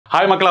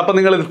Hi മക്കൾ, അപ്പോൾ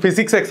നിങ്ങൾ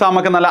ഫിസിക്സ് എക്സാം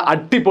ഒക്കെ നല്ല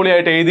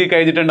അടിപൊളിയായിട്ട് എഴുതി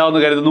കഴിഞ്ഞിട്ടുണ്ടാവുമെന്ന്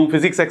കരുതുന്നു.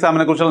 ഫിസിക്സ്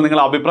എക്സാമിനെ കുറിച്ചുള്ള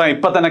നിങ്ങളുടെ അഭിപ്രായം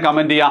ഇപ്പം തന്നെ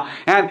കമൻറ്റ്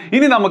ചെയ്യുക. ആൻഡ്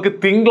ഇനി നമുക്ക്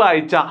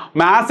തിങ്കളാഴ്ച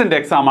മാത്സിൻ്റെ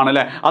എക്സാം ആണ്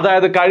അല്ലേ.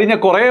 അതായത് കഴിഞ്ഞ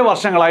കുറേ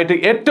വർഷങ്ങളായിട്ട്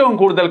ഏറ്റവും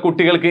കൂടുതൽ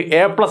കുട്ടികൾക്ക്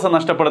A+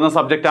 നഷ്ടപ്പെടുന്ന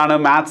സബ്ജക്റ്റാണ്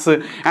മാത്സ്.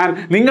 ആൻഡ്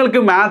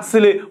നിങ്ങൾക്ക്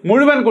മാത്സിൽ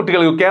മുഴുവൻ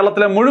കുട്ടികൾക്കും,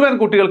 കേരളത്തിലെ മുഴുവൻ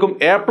കുട്ടികൾക്കും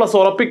A+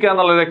 ഉറപ്പിക്കുക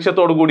എന്നുള്ള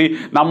ലക്ഷ്യത്തോടു കൂടി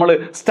നമ്മൾ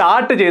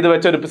സ്റ്റാർട്ട് ചെയ്ത്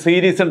വെച്ച ഒരു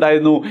സീരീസ്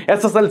ഉണ്ടായിരുന്നു,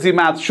 SSLC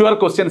maths sure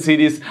question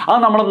series. അത്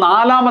നമ്മൾ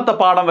 4ാമത്തെ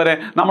പാഠം വരെ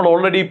നമ്മൾ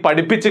ഓൾറെഡി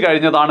പഠിപ്പിച്ച്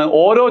കഴിഞ്ഞതാണ്.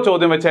 ഓരോ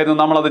ചോദ്യം വെച്ചായിരുന്നു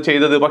നമ്മളത്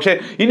ചെയ്തത്. പക്ഷേ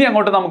ഇനി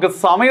അങ്ങോട്ട് നമുക്ക്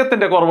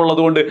സമയത്തിൻ്റെ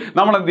കുറവുള്ളത് കൊണ്ട്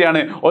നമ്മൾ എന്ത് ചെയ്യാണ്,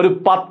 ഒരു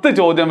 10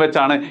 ചോദ്യം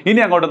വെച്ചാണ് ഇനി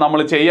അങ്ങോട്ട് നമ്മൾ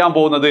ചെയ്യാൻ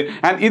പോകുന്നത്.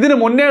 ആൻഡ് ഇതിന്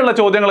മുന്നേ ഉള്ള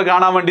ചോദ്യങ്ങൾ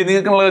കാണാൻ വേണ്ടി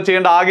നിങ്ങൾ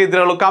ചെയ്യേണ്ട ആകെ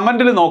ഇത്രയേ ഉള്ളൂ.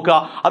 കമൻറ്റിൽ നോക്കുക,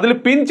 അതിൽ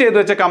പിൻ ചെയ്ത്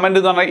വെച്ച കമൻറ്റ്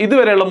എന്ന് പറഞ്ഞാൽ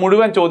ഇതുവരെയുള്ള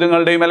മുഴുവൻ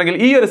ചോദ്യങ്ങളുടെയും അല്ലെങ്കിൽ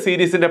ഈ ഒരു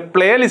സീരീസിൻ്റെ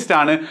പ്ലേലിസ്റ്റ്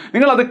ആണ്.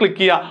 നിങ്ങളത് ക്ലിക്ക്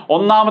ചെയ്യുക,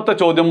 1ാമത്തെ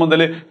ചോദ്യം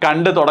മുതൽ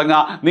കണ്ടു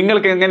തുടങ്ങുക.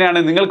 നിങ്ങൾക്ക് എങ്ങനെയാണ്,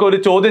 നിങ്ങൾക്ക് ഒരു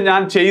ചോദ്യം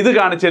ഞാൻ ചെയ്ത്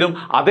കാണിച്ചു തരും,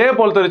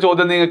 അതേപോലത്തെ ഒരു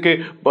ചോദ്യം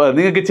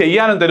നിങ്ങൾക്ക്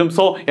ചെയ്യാനും തരും.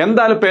 സോ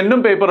എന്തായാലും പെന്നും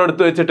പേപ്പറും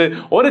എടുത്ത് വെച്ചിട്ട്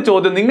ഒരു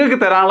ചോദ്യം നിങ്ങൾക്ക്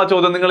തരാനുള്ള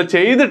ചോദ്യം നിങ്ങൾ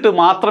ചെയ്തിട്ട്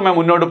മാത്രമേ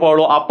മുന്നോട്ട്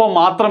പോകുള്ളൂ. അപ്പം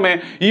മാത്രമേ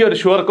ഈ ഒരു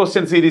ഷുവർ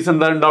ക്വസ്റ്റ്യൻ സീരീസ്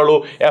എന്താ ഉണ്ടാവുള്ളൂ,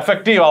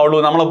 എഫക്റ്റീവ് ആവുള്ളൂ.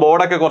 നമ്മളെ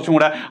ബോർഡൊക്കെ കുറച്ചും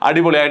കൂടെ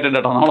അടിപൊളിയായിട്ടുണ്ട്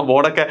കേട്ടോ. നമ്മളെ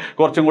ബോർഡൊക്കെ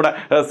കുറച്ചും കൂടെ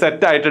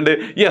സെറ്റ് ആയിട്ടുണ്ട്.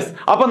 യെസ്,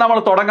 അപ്പം നമ്മൾ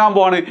തുടങ്ങാൻ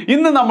പോവാണ്.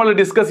 ഇന്ന് നമ്മൾ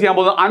ഡിസ്കസ് ചെയ്യാൻ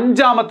പോകുന്നത്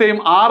 5ാമത്തെയും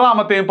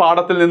 6ാമത്തെയും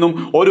പാഠത്തിൽ നിന്നും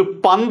ഒരു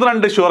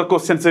 12 ഷുവർ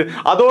ക്വസ്റ്റ്യൻസ്.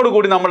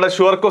 അതോടുകൂടി നമ്മളുടെ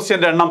ഷുവർ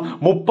ക്വസ്റ്റ്യൻ്റെ എണ്ണം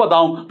 30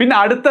 ആവും. പിന്നെ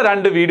അടുത്ത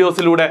 2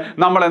 വീഡിയോസിലൂടെ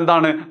നമ്മൾ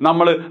എന്താണ്,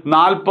 നമ്മൾ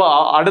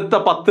അടുത്ത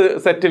 10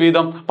 സെറ്റ്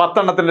വീതം 10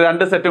 എണ്ണത്തിൻ്റെ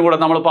 2 സെറ്റും കൂടെ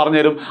നമ്മൾ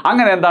പറഞ്ഞുതരും.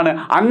 അങ്ങനെ എന്താണ്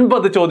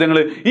 50 ചോദ്യങ്ങൾ.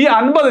 ഈ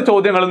 50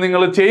 ചോദ്യങ്ങൾ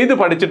നിങ്ങൾ ചെയ്ത്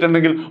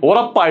പഠിച്ചിട്ടുണ്ടെങ്കിൽ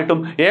ഉറപ്പായിട്ടും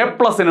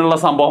A+നുള്ള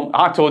സംഭവം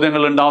ആ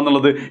ചോദ്യങ്ങൾ ഉണ്ടാവും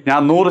എന്നുള്ളത് ഞാൻ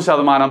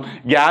 100%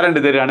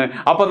 ഗ്യാരണ്ടി തരികയാണ്.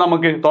 അപ്പം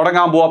നമുക്ക്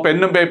തുടങ്ങാൻ പോവാം.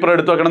 പെന്നും പേപ്പറും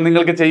എടുത്ത് വെക്കണം,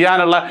 നിങ്ങൾക്ക്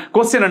ചെയ്യാനുള്ള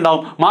ക്വസ്റ്റ്യൻ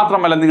ഉണ്ടാവും.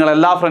 മാത്രമല്ല നിങ്ങൾ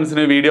എല്ലാ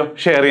ഫ്രണ്ട്സിനും വീഡിയോ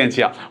ഷെയർ ചെയ്യാൻ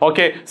ചെയ്യാം.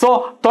 ഓക്കെ, സോ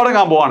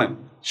തുടങ്ങാൻ പോവാണ്.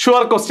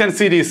 ഷുവർ ക്വസ്റ്റ്യൻ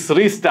സീരീസ്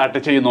റീസ്റ്റാർട്ട്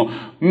ചെയ്യുന്നു.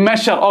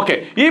 മെഷർ. ഓക്കെ,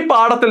 ഈ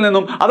പാഠത്തിൽ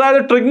നിന്നും, അതായത്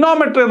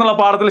ട്രിഗ്നോമെട്രി എന്നുള്ള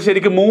പാഠത്തിൽ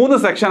ശരിക്കും 3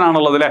 സെക്ഷൻ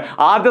ആണുള്ളത് അല്ലേ.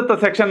 ആദ്യത്തെ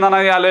സെക്ഷൻ എന്ന്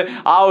പറഞ്ഞാൽ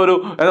ആ ഒരു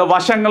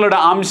വശങ്ങളുടെ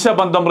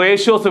അംശബന്ധം,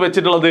 റേഷ്യോസ്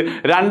വെച്ചിട്ടുള്ളത്.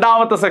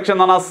 2ാമത്തെ സെക്ഷൻ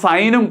എന്ന് പറഞ്ഞാൽ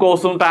സൈനും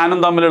കോസും ടാനും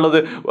തമ്മിലുള്ളത്,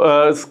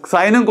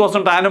 സൈനും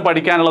കോസും ടാനും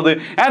പഠിക്കാനുള്ളത്.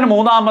 ആൻഡ്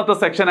 3ാമത്തെ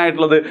സെക്ഷൻ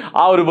ആയിട്ടുള്ളത്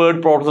ആ ഒരു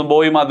വേർഡ് പ്രോബ്ലംസും,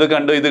 ബോയും അത്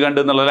കണ്ട് ഇത്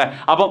കണ്ട് എന്നുള്ളത് അല്ലേ.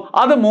 അപ്പം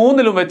അത്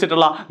 3ലും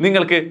വെച്ചിട്ടുള്ള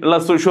നിങ്ങൾക്ക് ഉള്ള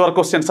ഷുവർ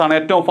ക്വസ്റ്റ്യൻസ് ആണ്.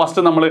 ഏറ്റവും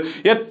ഫസ്റ്റ് നമ്മൾ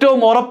ഏറ്റവും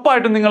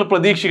ഉറപ്പായിട്ടും നിങ്ങൾ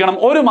പ്രതീക്ഷിക്കണം,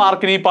 1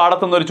 മാർക്കിന് ഈ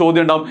പാഠത്തുനിന്ന് ഒരു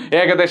ചോദ്യം ഉണ്ടാവും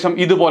ഏകദേശം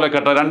ഇതുപോലെ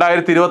കേട്ടോ.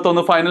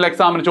 2021 ഫൈനൽ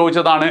എക്സാമിന്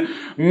ചോദിച്ചതാണ്.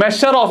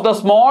 Measure of the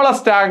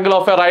smallest angle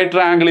of A right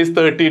triangle is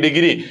 30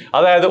 degree.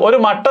 അതായത് ഒരു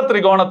മട്ട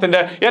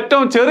ത്രികോണത്തിന്റെ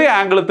ഏറ്റവും ചെറിയ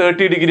ആംഗിൾ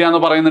 30 ഡിഗ്രി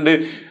ആണെന്ന് പറയുന്നുണ്ട്.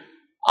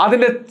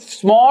 അതിന്റെ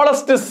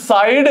സ്മോളസ്റ്റ്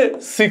സൈഡ്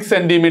 6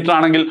 സെന്റിമീറ്റർ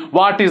ആണെങ്കിൽ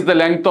what is the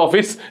length of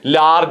its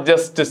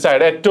largest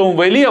side? ഏറ്റവും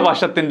വലിയ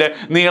വശത്തിന്റെ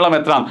നീളം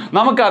എത്ര?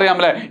 നമുക്കറിയാം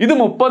അല്ലെ, ഇത്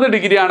 30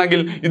 ഡിഗ്രി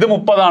ആണെങ്കിൽ ഇത്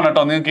 30 ആണ്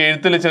കേട്ടോ. നിങ്ങൾക്ക്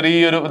എഴുത്തിൽ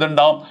ചെറിയൊരു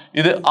ഇതുണ്ടാവും.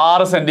 ഇത്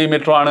 6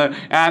 സെന്റിമീറ്റർ ആണ്.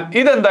 ആൻഡ്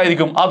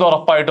ഇതെന്തായിരിക്കും? അത്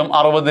ഉറപ്പായിട്ടും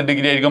 60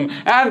 ഡിഗ്രി ആയിരിക്കും.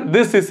 And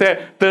this is A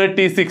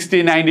 30,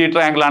 60, 90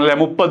 triangle ആണല്ലേ.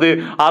 30,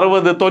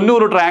 60,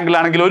 90 ട്രയാംഗിൾ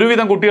ആണെങ്കിൽ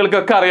ഒരുവിധം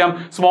കുട്ടികൾക്കൊക്കെ അറിയാം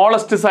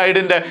സ്മോളസ്റ്റ്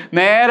സൈഡിന്റെ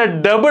നേരെ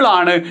ഡബിൾ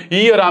ആണ്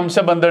ഈ ഒരു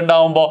അംശബന്ധം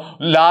ഉണ്ടാവുമ്പോൾ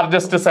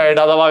ലാർജസ്റ്റ് സൈഡ്,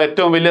 അഥവാ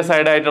ഏറ്റവും വലിയ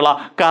സൈഡായിട്ടുള്ള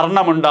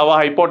കർണം ഉണ്ടാവുക,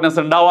 ഹൈപ്പോട്ടനസ്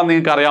ഉണ്ടാവുക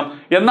നിങ്ങൾക്ക് അറിയാം.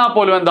 എന്നാൽ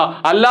പോലും എന്താ,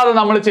 അല്ലാതെ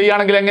നമ്മൾ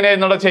ചെയ്യുകയാണെങ്കിൽ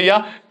എങ്ങനെയായിരുന്നു ചെയ്യുക?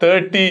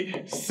 30,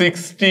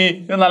 60,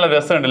 ഇത് നല്ല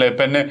രസമുണ്ടല്ലേ,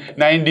 പെന്ന്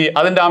 90.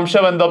 അതിന്റെ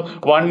അംശബന്ധം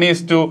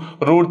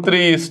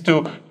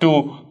 1:√3:2.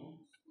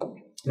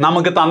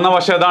 നമുക്ക് തന്ന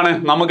വശം ഏതാണ്?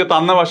 നമുക്ക്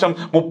തന്ന വശം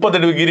 30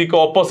 ഡിഗ്രിക്ക്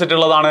ഓപ്പോസിറ്റ്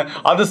ഉള്ളതാണ്.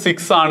 അത്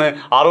 6 ആണ്.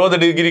 60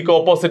 ഡിഗ്രിക്ക്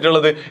ഓപ്പോസിറ്റ്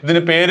ഉള്ളത്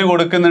ഇതിന് പേര്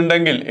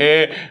കൊടുക്കുന്നുണ്ടെങ്കിൽ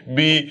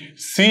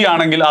ABC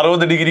ആണെങ്കിൽ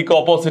 60 ഡിഗ്രിക്ക്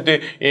ഓപ്പോസിറ്റ്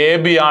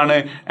AB ആണ്.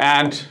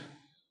 ആൻഡ്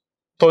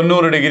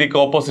 90 ഡിഗ്രിക്ക്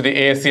ഓപ്പോസിറ്റ്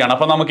AC ആണ്.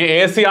 അപ്പൊ നമുക്ക്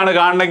AC ആണ്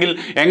കാണണമെങ്കിൽ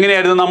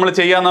എങ്ങനെയായിരുന്നു നമ്മൾ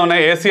ചെയ്യാന്ന്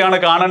പറഞ്ഞാൽ, AC ആണ്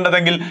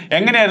കാണേണ്ടതെങ്കിൽ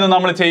എങ്ങനെയായിരുന്നു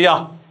നമ്മൾ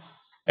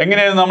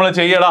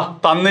ചെയ്യടാ?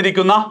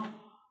 തന്നിരിക്കുന്ന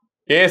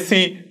AC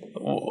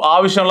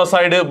ആവശ്യമുള്ള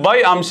side by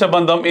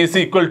അംശബന്ധം is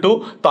equal to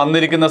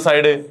തന്നിരിക്കുന്ന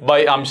സൈഡ് ബൈ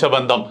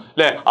അംശബന്ധം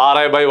അല്ലെ,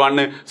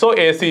 6/1. So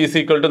AC is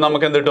equal to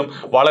നമുക്ക് എന്ത് കിട്ടും?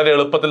 വളരെ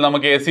എളുപ്പത്തിൽ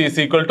നമുക്ക് AC ഈസ്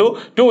ഈക്വൽ ടു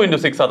 2 ×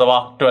 6 അഥവാ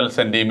 12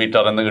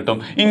 സെന്റിമീറ്റർ എന്ന് കിട്ടും.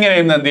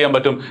 ഇങ്ങനെയും എന്ത് ചെയ്യാൻ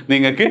പറ്റും?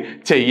 നിങ്ങൾക്ക്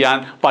ചെയ്യാൻ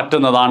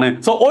പറ്റുന്നതാണ്.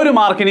 സോ 1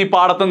 മാർക്കിന് ഈ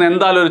പാഠത്ത് നിന്ന്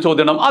എന്തായാലും ഒരു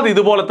ചോദ്യം ഉണ്ടാവും. അത്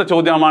ഇതുപോലത്തെ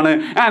ചോദ്യമാണ്.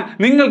 ആൻഡ്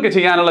നിങ്ങൾക്ക്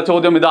ചെയ്യാനുള്ള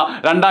ചോദ്യം ഇതാ,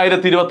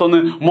 2021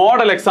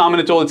 മോഡൽ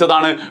എക്സാമിന്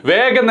ചോദിച്ചതാണ്.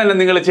 വേഗം തന്നെ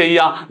നിങ്ങൾ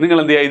ചെയ്യുക. നിങ്ങൾ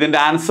എന്ത് ചെയ്യുക? ഇതിന്റെ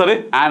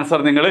ആൻസർ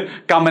നിങ്ങൾ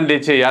കമന്റ്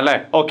ചെയ്യുക അല്ലെ.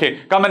 ഓക്കെ,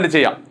 കമന്റ്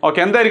ചെയ്യാം. ഓക്കെ,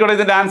 എന്തായിരിക്കും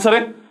ഇതിന്റെ ആൻസർ?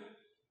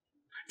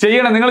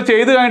 ചെയ്യണം. നിങ്ങൾ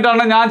ചെയ്ത്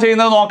കഴിഞ്ഞിട്ടാണ് ഞാൻ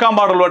ചെയ്യുന്നത് നോക്കാൻ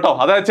പാടുള്ളൂ കേട്ടോ.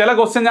 അതായത് ചില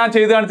ക്വസ്റ്റ്യൻ ഞാൻ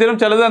ചെയ്ത് കാണിച്ചു തരും,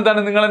 ചിലത് എന്താണ്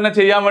നിങ്ങൾ തന്നെ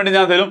ചെയ്യാൻ വേണ്ടി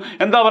ഞാൻ തരും.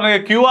 എന്താ പറയുക?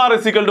 QR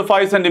 =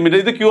 5 centimetre.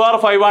 ഇത് QR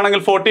 5 ആണെങ്കിൽ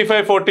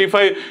 45,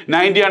 45,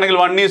 90 ആണെങ്കിൽ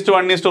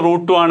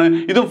 1:1:√2 ആണ്.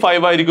 ഇതും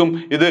 5 ആയിരിക്കും.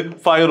 ഇത്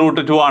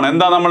 5√2 ആണ്.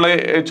 എന്താ നമ്മളുടെ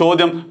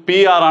ചോദ്യം?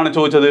 PR ആണ്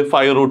ചോദിച്ചത്,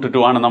 5√2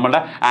 ആണ് നമ്മുടെ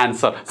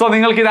ആൻസർ. സോ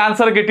നിങ്ങൾക്ക് ഇത്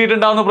ആൻസർ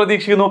കിട്ടിയിട്ടുണ്ടാവുമെന്ന്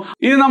പ്രതീക്ഷിക്കുന്നു.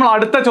 ഇനി നമ്മൾ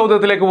അടുത്ത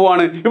ചോദ്യത്തിലേക്ക്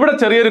പോവാണ്. ഇവിടെ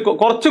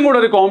കുറച്ചും കൂടെ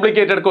ഒരു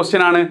കോംപ്ലിക്കേറ്റഡ്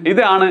ക്വസ്റ്റ്യൻ ആണ്.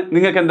 ഇതാണ്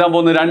നിങ്ങൾക്ക് എന്താ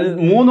പോകുന്നത്,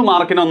 3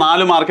 മാർക്കിനോ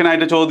 4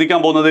 മാർക്കിനായിട്ട് ചോദിക്കാൻ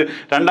പോകുന്നത്.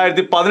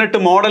 2018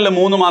 മോഡലിൽ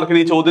 3 മാർക്കിന്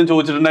ഈ ചോദ്യം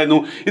ചോദിച്ചിട്ടുണ്ടായിരുന്നു.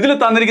 ഇതിൽ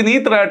തന്നിരിക്കുന്ന ഈ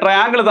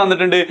ട്രയാംഗിൾ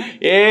തന്നിട്ടുണ്ട്.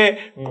 A,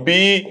 B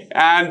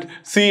and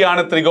C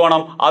ആണ്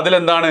ത്രികോണം.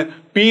 അതിലെന്താണ്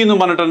പി എന്ന്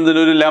പറഞ്ഞിട്ടുണ്ട്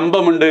ഒരു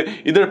ലംബമുണ്ട്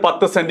ഇത്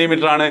 10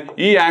 സെന്റിമീറ്റർ ആണ്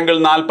ഈ ആംഗിൾ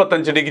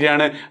 45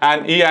 ഡിഗ്രിയാണ്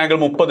ആൻഡ് ഈ ആംഗിൾ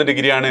 30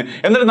 ഡിഗ്രിയാണ്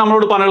എന്നിട്ട്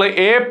നമ്മളോട് പറയുന്നത്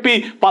എ പി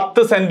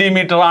 10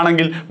 സെന്റിമീറ്റർ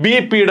ആണെങ്കിൽ ബി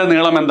പിയുടെ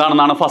നീളം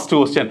എന്താണെന്നാണ് first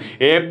question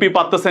A P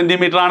 10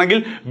 centimetre ആണെങ്കിൽ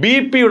ബി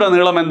പിയുടെ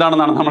നീളം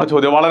എന്താണെന്നാണ് നമ്മുടെ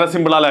ചോദ്യം വളരെ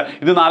സിമ്പിൾ അല്ലേ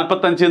ഇത്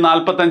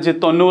 45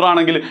 90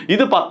 ആണെങ്കിൽ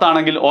ഇത് 10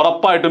 ആണെങ്കിൽ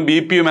ഉറപ്പായിട്ടും ബി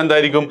പിയും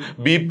എന്തായിരിക്കും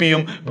ബി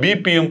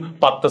പിയും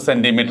 10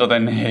 സെന്റിമീറ്റർ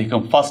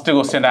തന്നെയായിരിക്കും ഫസ്റ്റ്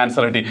ക്വസ്റ്റ്യൻ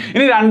ആൻസർ കിട്ടി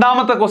ഇനി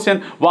രണ്ടാമത്തെ question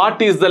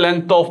what is the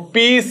length of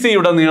P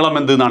സിയുടെ നീളം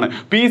എന്താണ്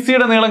പി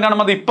സിയുടെ നീളം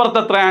കാണുമ്പോൾ അത്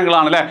ഇപ്പുറത്തെ ട്രയാങ്കിൾ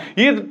ആണ് അല്ലെ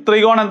ഈ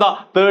ത്രികോണം എന്താ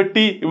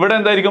 30 ഇവിടെ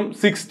എന്തായിരിക്കും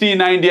 60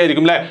 90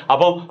 ആയിരിക്കും അല്ലെ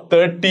അപ്പോൾ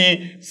 30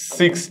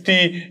 60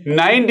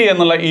 90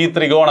 എന്നുള്ള ഈ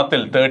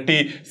ത്രികോണത്തിൽ 30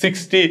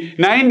 60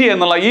 90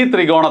 എന്നുള്ള ഈ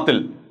ത്രികോണത്തിൽ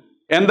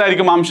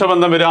എന്തായിരിക്കും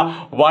അംശബന്ധം വരിക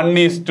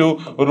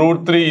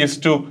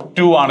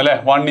 1:√3:2 ആണ് അല്ലെ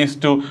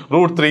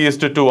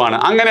 1:√3:2 ആണ്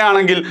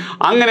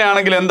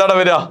അങ്ങനെയാണെങ്കിൽ എന്താണ്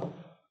വരിക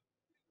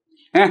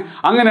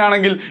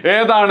അങ്ങനെയാണെങ്കിൽ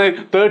ഏതാണ്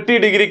 30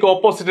 ഡിഗ്രിക്ക്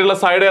ഓപ്പോസിറ്റ് ഉള്ള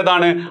സൈഡ്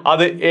ഏതാണ്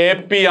അത് എ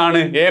പി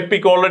ആണ് എ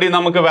പിക്ക് ഓൾറെഡി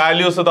നമുക്ക്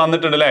വാല്യൂസ്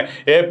തന്നിട്ടുണ്ട് അല്ലെ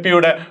എ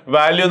പിയുടെ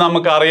വാല്യൂ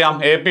നമുക്ക് അറിയാം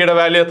എ പിയുടെ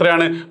വാല്യൂ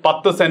എത്രയാണ്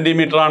 10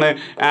 സെന്റിമീറ്റർ ആണ്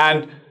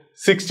ആൻഡ്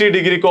 60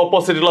 ഡിഗ്രിക്ക്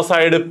ഓപ്പോസിറ്റ് ഉള്ള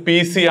സൈഡ് പി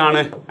സി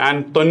ആണ്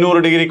ആൻഡ് 90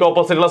 ഡിഗ്രിക്ക്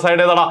ഓപ്പോസിറ്റ് ഉള്ള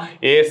സൈഡ് ഏതാണ്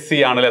എ സി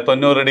ആണ് അല്ലെ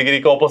 90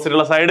 ഡിഗ്രിക്ക് ഓപ്പോസിറ്റ്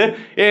ഉള്ള സൈഡ്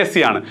എ സി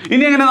ആണ്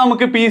ഇനി എങ്ങനെ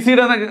നമുക്ക് പി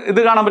സിയുടെ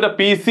ഇത് കാണാൻ പറ്റുക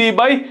P C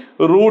by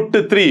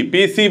 √3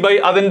 P C by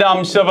അതിന്റെ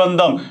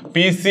അംശബന്ധം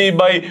P C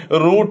by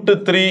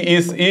 √3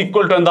 is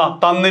equal to എന്താ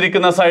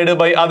തന്നിരിക്കുന്ന സൈഡ്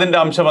ബൈ അതിന്റെ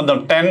അംശബന്ധം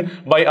 10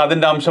 ബൈ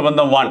അതിന്റെ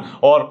അംശബന്ധം 1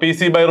 or P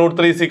C by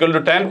 √3 is equal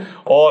to 10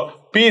 or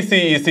P C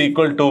is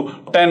equal to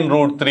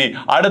 10√3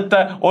 അടുത്ത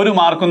ഒരു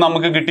മാർക്കും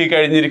നമുക്ക് കിട്ടി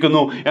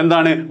കഴിഞ്ഞിരിക്കുന്നു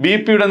എന്താണ് ബി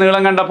പിയുടെ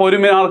നീളം കണ്ടപ്പോൾ ഒരു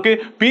മാർക്ക്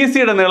പി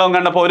സിയുടെ നീളം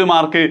കണ്ടപ്പോൾ ഒരു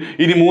മാർക്ക്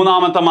ഇനി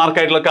മൂന്നാമത്തെ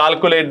മാർക്കായിട്ടുള്ള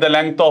calculate the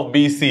length of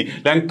B C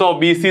length of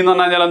B C എന്ന്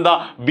പറഞ്ഞാൽ എന്താ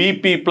B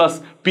P plus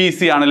P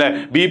C ആണ് അല്ലെ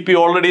ബി പി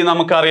ഓൾറെഡി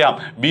നമുക്കറിയാം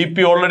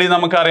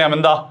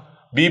എന്താ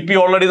ബി പി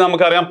ഓൾറെഡി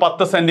നമുക്കറിയാം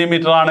 10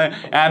 സെന്റിമീറ്റർ ആണ്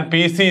and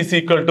P C is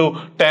equal to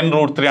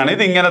 10√3 ആണ്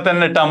ഇത് ഇങ്ങനെ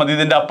തന്നെ ഇട്ടാൽ മതി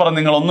ഇതിന്റെ അപ്പുറം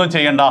നിങ്ങൾ ഒന്നും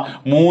ചെയ്യേണ്ട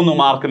 3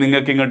 മാർക്ക്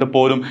നിങ്ങൾക്ക് ഇങ്ങോട്ട്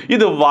പോരും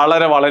ഇത്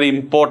വളരെ വളരെ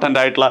ഇമ്പോർട്ടൻ്റ്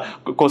ആയിട്ടുള്ള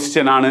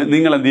ക്വസ്റ്റ്യൻ ആണ്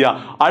നിങ്ങൾ എന്ത്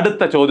ചെയ്യുക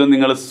അടുത്ത ചോദ്യം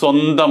നിങ്ങൾ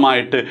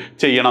സ്വന്തമായിട്ട്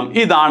ചെയ്യണം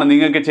ഇതാണ്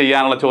നിങ്ങൾക്ക്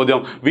ചെയ്യാനുള്ള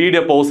ചോദ്യം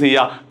വീഡിയോ പോസ്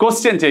ചെയ്യുക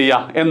ക്വസ്റ്റ്യൻ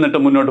ചെയ്യുക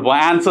എന്നിട്ട് മുന്നോട്ട് പോകുക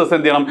ആൻസേഴ്സ്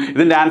എന്ത് ചെയ്യണം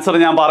ഇതിന്റെ ആൻസർ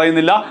ഞാൻ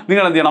പറയുന്നില്ല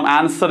നിങ്ങൾ എന്ത് ചെയ്യണം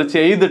ആൻസർ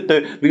ചെയ്തിട്ട്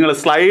നിങ്ങൾ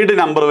സ്ലൈഡ്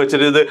നമ്പർ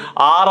വെച്ചിട്ട് ഇത്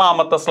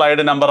 6ാമത്തെ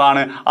സ്ലൈഡ് നമ്പർ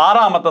ആണ്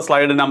 6ാമത്തെ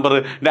സ്ലൈഡ്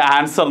നമ്പറിന്റെ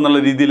ആൻസർ എന്നുള്ള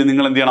രീതിയിൽ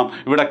നിങ്ങൾ എന്ത് ചെയ്യണം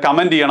ഇവിടെ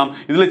കമന്റ് ചെയ്യണം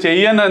ഇതിൽ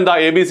ചെയ്യുന്ന എന്താ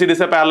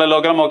ABCDs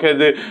പാരലലോഗ്രാം ഒക്കെ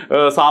ഇത്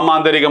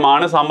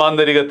സാമാന്തരികമാണ്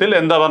സാമാന്തരികത്തിൽ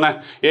എന്താ പറഞ്ഞ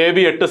AB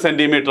 8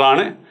 സെന്റിമീറ്റർ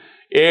ആണ്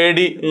AD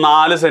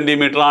 4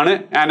 സെന്റിമീറ്റർ ആണ്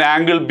and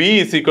angle B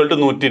is equal to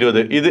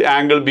 120 ഇത്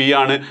ആംഗിൾ B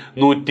ആണ്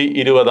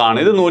 120 ആണ്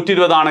ഇത്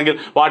 120 ആണെങ്കിൽ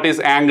വാട്ട്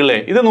ഈസ് ആംഗിൾ എ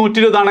ഇത്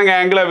 120 ആണെങ്കിൽ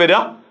ആംഗിൾ എ വരിക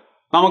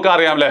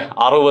നമുക്കറിയാം അല്ലേ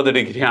 60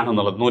 ഡിഗ്രി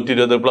ആണെന്നുള്ളത്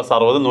 120 +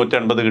 60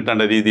 180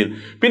 കിട്ടേണ്ട രീതിയിൽ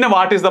പിന്നെ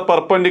what is the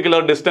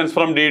perpendicular distance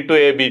from D to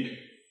AB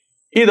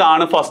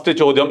ഇതാണ് ഫസ്റ്റ്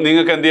ചോദ്യം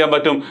നിങ്ങൾക്ക് എന്ത് ചെയ്യാൻ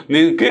പറ്റും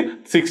നിങ്ങൾക്ക്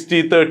 60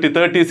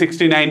 30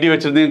 60 90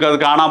 വെച്ചിട്ട് നിങ്ങൾക്ക് അത്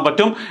കാണാൻ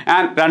പറ്റും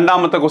ആൻഡ്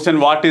രണ്ടാമത്തെ question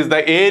what is the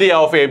area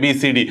of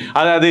ABCD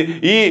അതായത്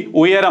ഈ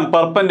ഉയരം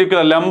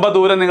പെർപെൻഡിക്കുലർ ലംബ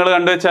ദൂരം നിങ്ങൾ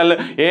കണ്ടുവെച്ചാൽ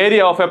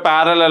ഏരിയ ഓഫ് എ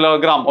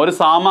പാരലലോഗ്രാം ഒരു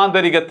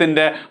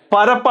സാമാന്തരികത്തിന്റെ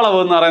പരപ്പളവ്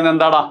എന്ന് പറയുന്നത്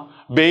എന്താടാ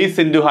ബേസ്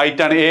ഇൻറ്റു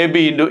ഹൈറ്റ് ആണ് AB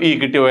ഇൻറ്റു ഇ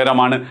കിട്ടിയ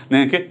ഉയരമാണ്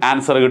നിങ്ങൾക്ക്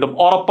ആൻസർ കിട്ടും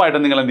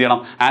ഉറപ്പായിട്ടും നിങ്ങൾ എന്ത് ചെയ്യണം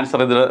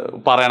ആൻസർ ഇതിൽ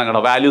പറയണം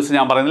കേട്ടോ വാല്യൂസ്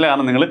ഞാൻ പറയുന്നില്ല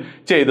കാരണം നിങ്ങൾ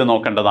ചെയ്ത്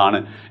നോക്കേണ്ടതാണ്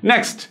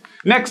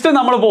നെക്സ്റ്റ്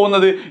നമ്മൾ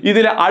പോകുന്നത്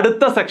ഇതിലെ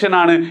അടുത്ത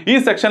സെക്ഷനാണ് ഈ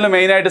സെക്ഷനിൽ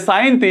മെയിനായിട്ട്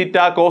sine theta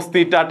cos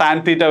theta tan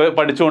theta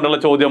പഠിച്ചുകൊണ്ടുള്ള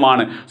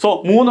ചോദ്യമാണ് സോ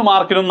 3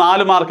 മാർക്കിനും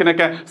 4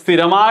 മാർക്കിനൊക്കെ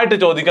സ്ഥിരമായിട്ട്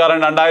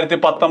ചോദിക്കാറുണ്ട്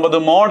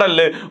 2019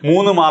 മോഡലിൽ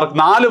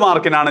 4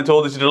 മാർക്കിനാണ്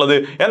ചോദിച്ചിട്ടുള്ളത്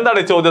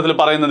എന്താണ് ഈ ചോദ്യത്തിൽ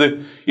പറയുന്നത്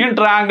in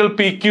triangle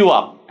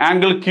PQR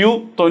angle Q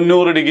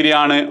 90 degree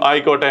ആണ്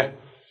ആയിക്കോട്ടെ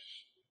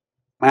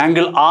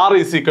angle R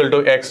is equal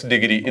to X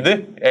degree ഇത്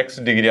X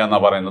ഡിഗ്രി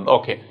ആണെന്നാ പറയുന്നത്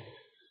ഓക്കെ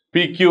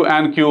PQ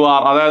ആൻഡ് QR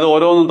അതായത്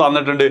ഓരോന്നും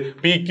തന്നിട്ടുണ്ട്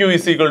PQ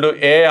is equal to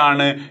A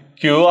ആണ്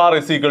QR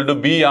is equal to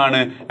B ആണ്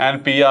and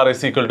PR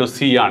is equal to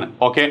C ആണ്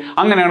ഓക്കെ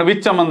അങ്ങനെയാണ്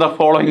which among the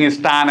following is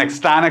tan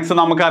x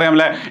നമുക്കറിയാം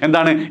അല്ലേ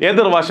എന്താണ്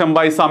എതിർവശം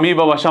ബൈ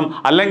സമീപവശം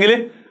അല്ലെങ്കിൽ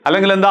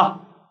എന്താ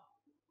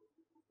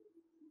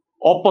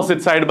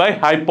ഓപ്പോസിറ്റ് സൈഡ് ബൈ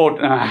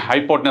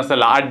ഹൈപ്പോട്ടനസ്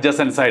അല്ല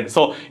അഡ്ജസന്റ് സൈഡ്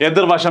സോ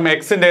എതിർവശം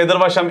എക്സിന്റെ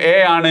എതിർവശം എ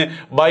ആണ്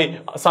ബൈ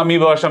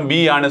സമീപവശം ബി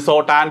ആണ് so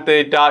tan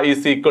theta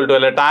is equal to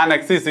അല്ലെ tan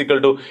X is equal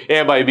to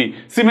A by B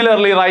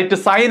similarly right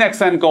sign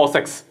X and cos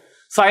x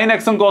sine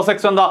എക്സും cos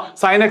എക്സും എന്താ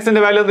sign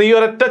എക്സിന്റെ value ഈ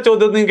ഒരൊറ്റ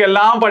ചോദ്യത്തിൽ നിങ്ങൾക്ക്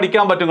എല്ലാം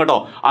പഠിക്കാൻ പറ്റും കേട്ടോ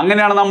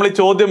അങ്ങനെയാണ് നമ്മൾ ഈ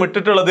ചോദ്യം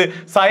ഇട്ടിട്ടുള്ളത്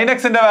സൈൻ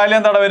എക്സിന്റെ വാല്യൂ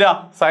എന്താണ് വരിക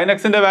സൈൻ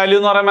എക്സിന്റെ വാല്യൂ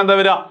എന്ന് പറയുമ്പോൾ എന്താ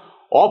വരിക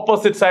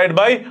opposite side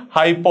by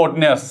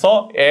hypotenuse so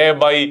A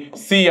by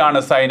C ആണ്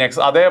സൈൻ എക്സ്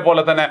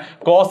അതേപോലെ തന്നെ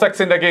കോസ്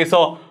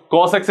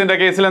എക്സിന്റെ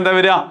കേസിൽ എന്താ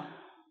വരിക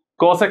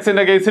കോസ്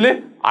എക്സിന്റെ കേസിൽ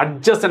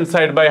അഡ്ജസന്റ്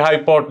സൈഡ് ബൈ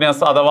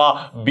ഹൈപ്പോട്ടനസ് അഥവാ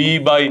B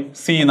ബൈ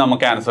C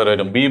നമുക്ക് ആൻസർ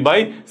വരും B ബൈ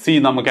C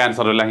നമുക്ക്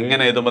ആൻസർ വരില്ല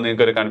ഇങ്ങനെ എഴുതുമ്പോൾ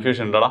നിങ്ങൾക്ക് ഒരു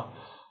കൺഫ്യൂഷൻ ഉണ്ടടാ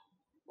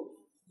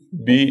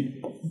B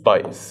ബൈ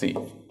C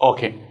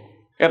ഓക്കെ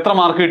എത്ര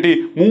മാർക്ക് കിട്ടി?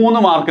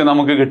 3 മാർക്ക്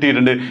നമുക്ക്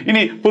കിട്ടിയിട്ടുണ്ട്.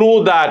 ഇനി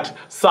prove that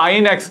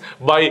sign X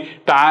by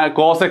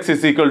cos X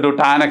is equal to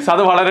tan X.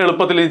 അത് വളരെ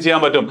എളുപ്പത്തിൽ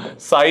ചെയ്യാൻ പറ്റും.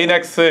 Sign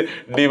X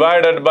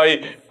divided by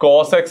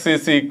cos X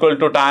is equal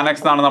to tan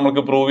X എന്നാണ്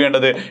നമുക്ക് പ്രൂവ്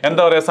ചെയ്യേണ്ടത്.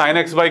 എന്താ പറയുക? Sign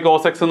X by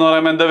cos X എന്ന്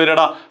പറയുമ്പോൾ എന്താ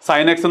വരിക?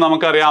 സൈൻ എക്സ്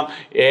നമുക്കറിയാം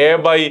എ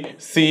ബൈ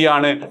സി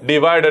ആണ്.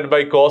 ഡിവൈഡഡ്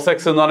ബൈ കോസ്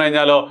എക്സ് എന്ന് പറഞ്ഞു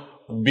കഴിഞ്ഞാലോ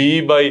ബി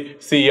ബൈ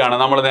സി ആണ്.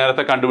 നമ്മൾ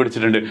നേരത്തെ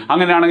കണ്ടുപിടിച്ചിട്ടുണ്ട്.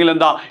 അങ്ങനെയാണെങ്കിൽ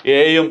എന്താ?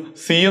 എയും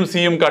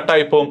സിയും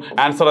കട്ടായി പോവും.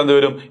 ആൻസർ എന്ത്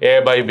വരും? A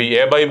by B.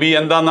 A by B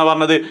എന്താന്നാ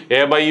പറഞ്ഞത്? A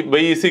by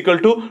B is equal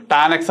to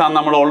tan X ആണ്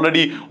നമ്മൾ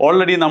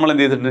ഓൾറെഡി നമ്മൾ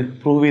എന്ത് ചെയ്തിട്ടുണ്ട്?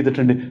 പ്രൂവ്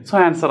ചെയ്തിട്ടുണ്ട്. സോ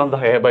ആൻസർ എന്താ?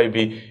 എ ബൈ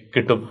ബി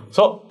കിട്ടും.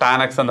 സോ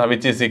ടാൻ എക്സ് എന്താ?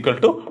 Which is equal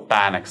to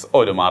tan X.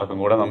 1 മാർക്കും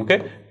കൂടെ നമുക്ക്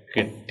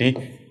കിട്ടി.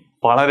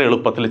 വളരെ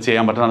എളുപ്പത്തിൽ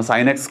ചെയ്യാൻ പറ്റുന്നതാണ്.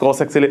 സൈൻ എക്സ്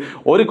കോസ് എക്സിൽ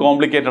ഒരു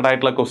കോംപ്ലിക്കേറ്റഡ്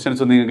ആയിട്ടുള്ള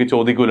ക്വസ്റ്റ്യൻസ് നിങ്ങൾക്ക്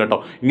ചോദിക്കൂല കേട്ടോ.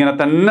 ഇങ്ങനെ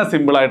തന്നെ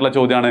സിമ്പിൾ ആയിട്ടുള്ള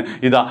ചോദ്യമാണ്.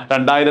 ഇതാ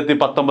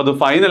 2019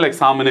 ഫൈനൽ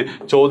എക്സാമിന്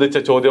ചോദിച്ച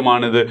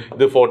ചോദ്യമാണിത്.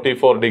 ഇത്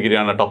 44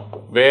 ഡിഗ്രിയാണ് കേട്ടോ.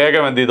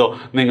 വേഗം എന്ത് ചെയ്തോ?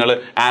 നിങ്ങൾ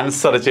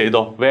ആൻസർ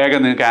ചെയ്തോ.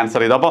 വേഗം നിങ്ങൾക്ക്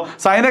ആൻസർ ചെയ്തോ. അപ്പോൾ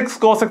സൈൻ എക്സ്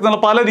കോസ് എക്സ്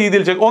എന്നുള്ള പല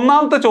രീതിയിൽ ചെയ്യും.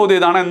 ഒന്നാമത്തെ ചോദ്യം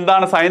ഇതാണ്,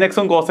 എന്താണ് സൈൻ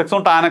എക്സും കോസ്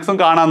എക്സും ടാൻ എക്സും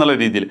കാണാന്നുള്ള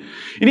രീതിയിൽ.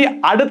 ഇനി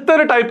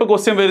അടുത്തൊരു ടൈപ്പ്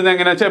ക്വസ്റ്റ്യൻ വരുന്നത്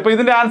എങ്ങനെയാ വെച്ചാൽ, ഇപ്പോൾ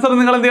ഇതിന്റെ ആൻസർ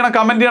നിങ്ങൾ എന്ത് ചെയ്യണം?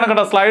 കമന്റ് ചെയ്യണം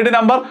കേട്ടോ. സ്ലൈഡ്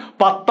നമ്പർ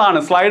 10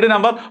 ആണ്. സ്ലൈഡ്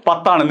നമ്പർ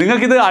 10 ആണ്.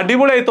 നിങ്ങൾക്ക് ഇത്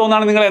അടിപൊളിയായി തോന്നുന്നു.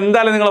 നിങ്ങൾ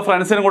എന്തായാലും നിങ്ങളുടെ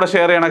ഫ്രണ്ട്സിനും കൂടെ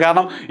ഷെയർ ചെയ്യണം.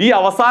 കാരണം ഈ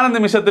അവസാന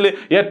നിമിഷത്തിൽ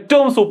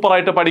ഏറ്റവും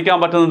സൂപ്പറായിട്ട് പഠിക്കാൻ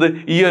പറ്റുന്നത്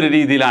ഈ ഒരു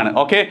രീതിയിലാണ്.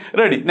 Okay,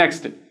 ready?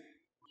 Next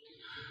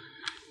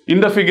in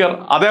the figure.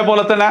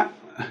 അതേപോലെ തന്നെ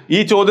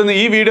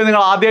ഈ വീഡിയോ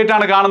നിങ്ങൾ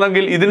ആദ്യമായിട്ടാണ്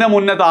കാണുന്നതെങ്കിൽ ഇതിന്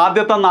മുന്നത്തെ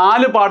ആദ്യത്തെ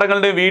 4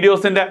 പാഠങ്ങളുടെ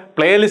വീഡിയോസിന്റെ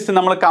പ്ലേലിസ്റ്റ്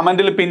നമ്മൾ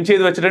കമന്റിൽ പിൻ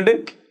ചെയ്ത് വെച്ചിട്ടുണ്ട്.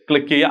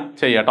 ക്ലിക്ക്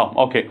ചെയ്യാട്ടോ.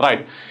 Okay,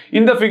 right.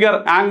 In the figure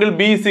angle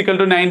B is equal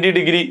to 90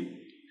 degree,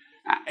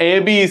 A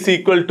B is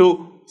equal to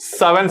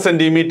 7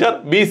 centimetre,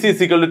 B C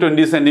is equal to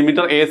 20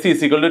 centimetre, A C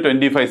is equal to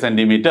 25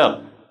 centimetre.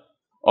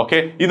 Okay,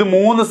 ഇത്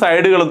 3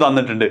 സൈഡുകളും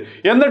തന്നിട്ടുണ്ട്.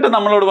 എന്നിട്ട്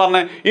നമ്മളോട് പറഞ്ഞ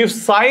if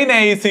sine A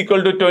is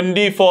equal to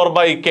 24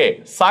 by K,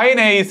 sine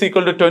A is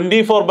equal to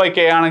 24 by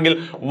K ആണെങ്കിൽ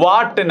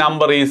what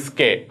number is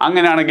K?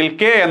 അങ്ങനെയാണെങ്കിൽ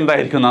K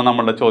എന്തായിരിക്കും എന്നാണ്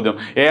നമ്മുടെ ചോദ്യം.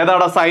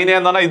 ഏതാണ് സൈൻ എ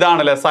എന്ന് പറഞ്ഞാൽ?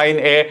 ഇതാണല്ലേ സൈൻ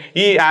എ.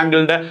 ഈ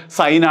ആംഗിളിന്റെ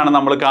സൈൻ ആണ്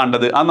നമ്മൾ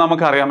കാണേണ്ടത്. അത്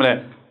നമുക്കറിയാമല്ലേ?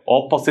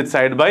 ഓപ്പോസിറ്റ്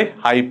സൈഡ് ബൈ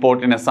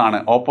ഹൈപ്പോട്ടിനസ് ആണ്.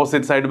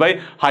 ഓപ്പോസിറ്റ് സൈഡ് ബൈ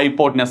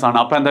ഹൈപ്പോട്ടിനസ് ആണ്.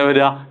 അപ്പൊ എന്താ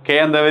വരിക? കെ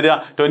എന്താ വരിക?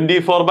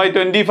 24 ബൈ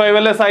 25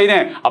 അല്ലേ സൈനെ?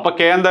 അപ്പൊ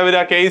കെ എന്താ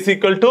വരിക? K is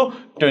equal to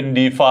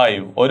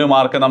 25. 1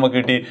 mark നമുക്ക്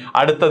കിട്ടി.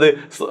 അടുത്തത്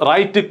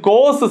right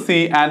cos C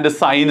and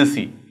sign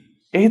C.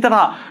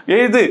 എഴുതടാ,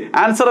 എഴുത്.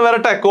 ആൻസർ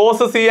വരട്ടെ.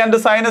 Cos C and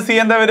sign C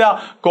എന്താ വരിക?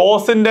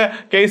 കോസിന്റെ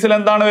കേസിൽ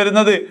എന്താണ്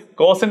വരുന്നത്?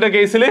 കോസിന്റെ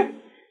കേസിൽ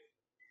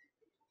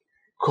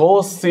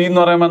കോസ് സി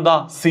എന്ന് പറയുമ്പോൾ എന്താ?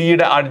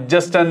 സിയുടെ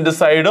അഡ്ജസ്റ്റന്റ്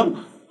സൈഡും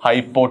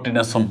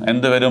ഹൈപ്പോട്ടിനസും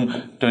എന്ത് വരും?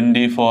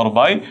 24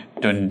 ബൈ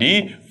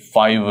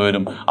 25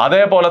 വരും.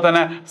 അതേപോലെ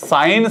തന്നെ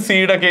സൈൻ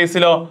സിയുടെ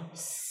കേസിലോ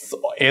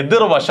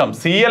എതിർവശം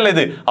സി അല്ല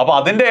ഇത്. അപ്പൊ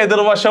അതിന്റെ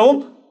എതിർവശവും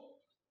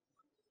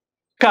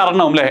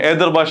കർണം അല്ലെ?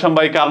 എതിർവശം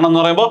ബൈ കർണം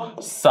എന്ന് പറയുമ്പോൾ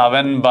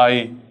 7 ബൈ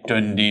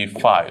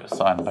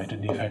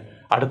 25.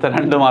 അടുത്ത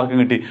 2 മാർക്കും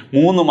കിട്ടി.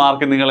 3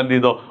 മാർക്ക് നിങ്ങൾ എന്ത്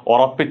ചെയ്തോ?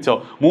 ഉറപ്പിച്ചോ.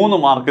 3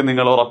 മാർക്ക്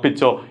നിങ്ങൾ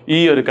ഉറപ്പിച്ചോ. ഈ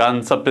ഒരു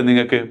കൺസെപ്റ്റ്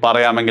നിങ്ങൾക്ക്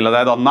പറയാമെങ്കിൽ,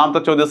 അതായത് ഒന്നാമത്തെ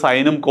ചോദ്യം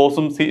സൈനും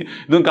കോസും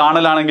ഇതും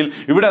കാണലാണെങ്കിൽ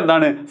ഇവിടെ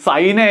എന്താണ്?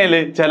 സൈനയിൽ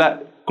ചില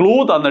ക്ലൂ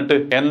തന്നിട്ട്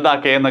എന്താ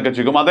കെ എന്നൊക്കെ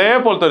ചോദിക്കും.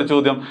 അതേപോലത്തെ ഒരു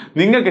ചോദ്യം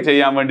നിങ്ങൾക്ക്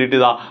ചെയ്യാൻ വേണ്ടിയിട്ട്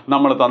ഇതാ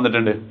നമ്മൾ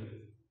തന്നിട്ടുണ്ട്.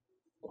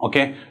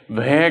 ഓക്കെ,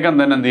 വേഗം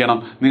തന്നെ എന്ത് ചെയ്യണം?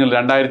 നിങ്ങൾ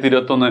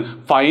 2021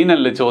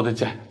 ഫൈനലിൽ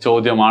ചോദിച്ച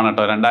ചോദ്യമാണ്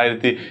കേട്ടോ.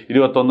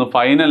 2021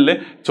 ഫൈനലിൽ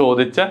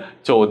ചോദിച്ച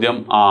ചോദ്യം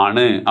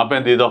ആണ്. അപ്പൊ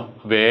എന്ത് ചെയ്തോ?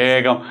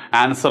 വേഗം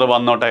ആൻസർ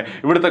വന്നോട്ടെ.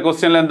 ഇവിടുത്തെ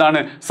ക്വസ്റ്റ്യനിൽ എന്താണ്?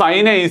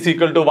 Sine A is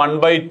equal to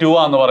 1/2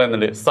 ആന്ന്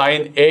പറയുന്നുണ്ട്.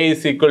 Sine A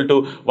is equal to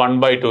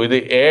 1/2. ഇത്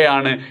എ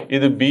ആണ്,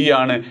 ഇത് ബി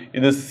ആണ്,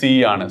 ഇത് സി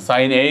ആണ്.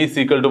 Sine A is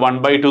equal to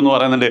 1/2 എന്ന്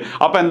പറയുന്നുണ്ട്.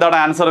 അപ്പൊ എന്താണ്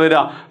ആൻസർ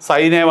വരിക?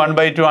 സൈൻ എ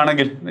 1/2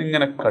 ആണെങ്കിൽ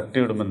ഇങ്ങനെ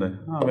കട്ടിയിടുമ്പോൾ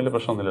വലിയ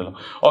പ്രശ്നമൊന്നുമില്ലല്ലോ.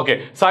 Okay,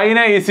 sine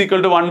A is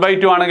equal to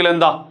 1/2 ആണെങ്കിൽ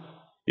എന്താ?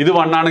 ഇത്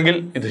 1 ആണെങ്കിൽ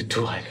ഇത്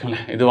 2 ആയിരിക്കും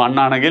അല്ലെ? ഇത് 1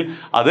 ആണെങ്കിൽ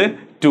അത്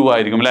 2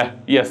 ആയിരിക്കും അല്ലെ?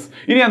 യെസ്.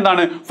 ഇനി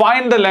എന്താണ്?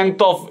 Find the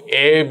length of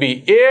A B.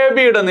 A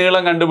ബിയുടെ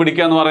നീളം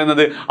കണ്ടുപിടിക്കുക എന്ന്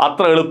പറയുന്നത്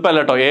അത്ര എളുപ്പമല്ല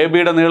കേട്ടോ. എ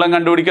ബിയുടെ നീളം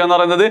കണ്ടുപിടിക്കുക എന്ന്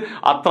പറയുന്നത്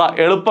അത്ര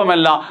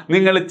എളുപ്പമല്ല.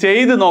 നിങ്ങൾ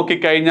ചെയ്ത്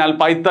നോക്കിക്കഴിഞ്ഞാൽ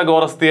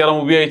പൈത്തഗോറസ് തിയറം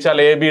ഉപയോഗിച്ചാൽ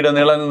എ ബിയുടെ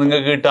നീളം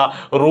നിങ്ങൾക്ക് കിട്ടുക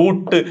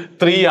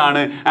 √3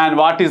 ആണ്. And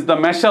what is the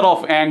measure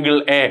of angle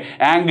A?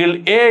 Angle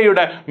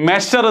എയുടെ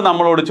മെഷർ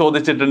നമ്മളോട്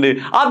ചോദിച്ചിട്ടുണ്ട്.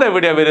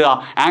 അതെവിടെയാണ് വരിക?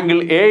 ആംഗിൾ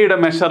എയുടെ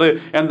മെഷർ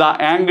എന്താ?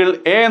 ആംഗിൾ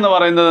എ എന്ന്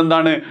പറയുന്നത്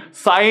എന്താണ്?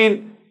 സൈൻ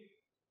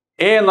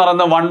എ എന്ന്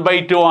പറയുന്നത്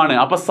 1/2 ആണ്.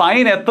 അപ്പൊ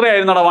സൈൻ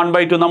എത്രയായിരുന്നു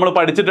 1/2? നമ്മൾ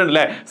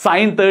പഠിച്ചിട്ടുണ്ടല്ലേ?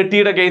 സൈൻ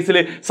 30യുടെ കേസിൽ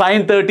സൈൻ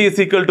 30 ഈസ്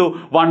ഈക്വൽ ടു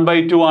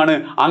 1/2 ആണ്.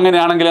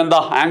 അങ്ങനെയാണെങ്കിൽ എന്താ?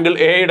 ആംഗിൾ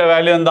എയുടെ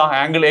വാല്യൂ എന്താ?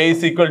 Angle A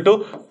is equal to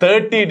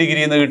 30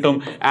 degree എന്ന് കിട്ടും.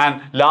 ആൻഡ്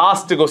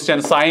ലാസ്റ്റ് ക്വസ്റ്റ്യൻ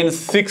സൈൻ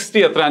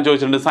 60 എത്രയാണെന്ന്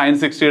ചോദിച്ചിട്ടുണ്ട്. സൈൻ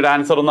 60യുടെ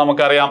ആൻസറും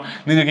നമുക്കറിയാം.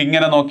 നിങ്ങൾക്ക്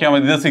ഇങ്ങനെ നോക്കിയാൽ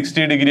മതി. ഇത്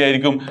 60 ഡിഗ്രി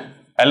ആയിരിക്കും.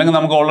 അല്ലെങ്കിൽ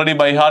നമുക്ക് ഓൾറെഡി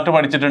ബൈ ഹാർട്ട്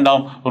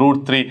പഠിച്ചിട്ടുണ്ടാവും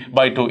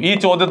 √3/2. ഈ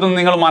ചോദ്യത്തിൽ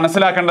നിങ്ങൾ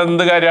മനസ്സിലാക്കേണ്ടത്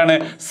എന്ത് കാര്യമാണ്?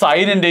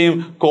 സൈനിന്റെയും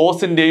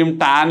കോസിന്റെയും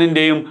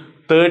ടാനിന്റെയും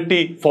 30,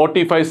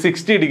 45,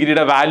 60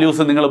 ഡിഗ്രിയുടെ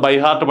വാല്യൂസ് നിങ്ങൾ ബൈ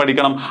ഹാർട്ട്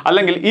പഠിക്കണം.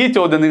 അല്ലെങ്കിൽ ഈ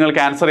ചോദ്യം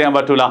നിങ്ങൾക്ക് ആൻസർ ചെയ്യാൻ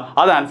പറ്റൂല.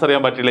 അത് ആൻസർ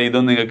ചെയ്യാൻ പറ്റില്ല.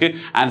 ഇതൊന്നും നിങ്ങൾക്ക്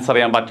ആൻസർ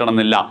ചെയ്യാൻ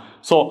പറ്റണമെന്നില്ല.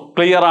 സോ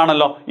ക്ലിയർ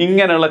ആണല്ലോ.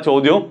 ഇങ്ങനെയുള്ള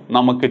ചോദ്യവും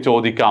നമുക്ക്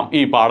ചോദിക്കാം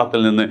ഈ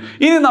പാഠത്തിൽ നിന്ന്.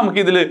 ഇനി നമുക്ക്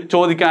ഇതിൽ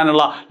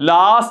ചോദിക്കാനുള്ള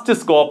ലാസ്റ്റ്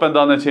സ്കോപ്പ്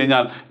എന്താണെന്ന് വെച്ച്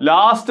കഴിഞ്ഞാൽ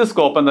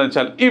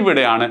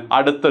ഇവിടെയാണ്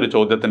അടുത്തൊരു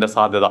ചോദ്യത്തിന്റെ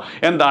സാധ്യത.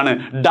 എന്താണ്?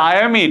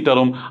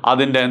 ഡയമീറ്ററും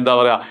അതിൻ്റെ എന്താ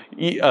പറയുക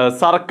ഈ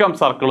സർക്കം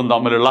സർക്കിളും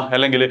തമ്മിലുള്ള,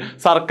 അല്ലെങ്കിൽ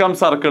സർക്കം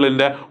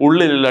സർക്കിളിന്റെ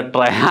ഉള്ളിലുള്ള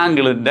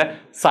ട്രയാങ്കിളിന്റെ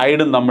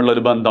സൈഡും തമ്മിലുള്ള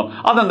ഒരു ബന്ധം.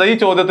 അതെന്താ ഈ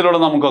ചോദ്യത്തിലൂടെ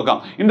നമുക്ക് നോക്കാം.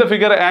 In the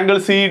figure angle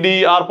C D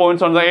R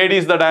points on the A D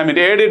is the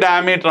diameter. A D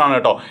diameter ആണ്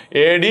കേട്ടോ,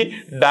 എ ഡി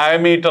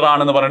ഡയമീറ്റർ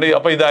ആണെന്ന് പറഞ്ഞിട്ട്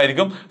അപ്പൊ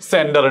ഇതായിരിക്കും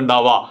സെന്റർ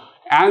ഉണ്ടാവുക.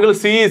 Angle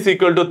C is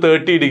equal to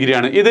 30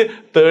 ഡിഗ്രിയാണ്. ഇത്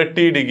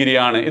 30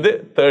 ഡിഗ്രിയാണ്. ഇത്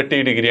 30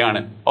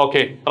 ഡിഗ്രിയാണ്.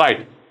 Okay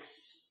right.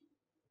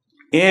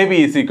 A B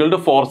is equal to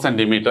 4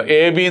 centimetre. A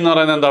B എന്ന്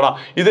പറയുന്നത് എന്താടാ?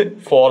 ഇത്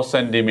 4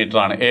 സെന്റിമീറ്റർ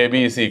ആണ്. A B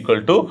is equal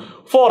to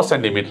 4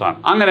 centimetre ആണ്.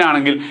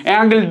 അങ്ങനെയാണെങ്കിൽ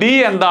ആംഗിൾ ഡി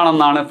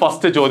എന്താണെന്നാണ്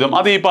ഫസ്റ്റ് ചോദ്യം.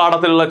 അത് ഈ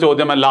പാഠത്തിലുള്ള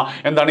ചോദ്യമല്ല.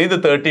 എന്താണ്? ഇത്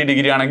 30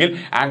 ഡിഗ്രി ആണെങ്കിൽ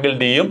ആംഗിൾ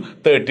ഡിയും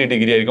 30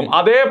 ഡിഗ്രി ആയിരിക്കും.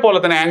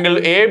 അതേപോലെ തന്നെ ആംഗിൾ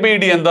എ ബി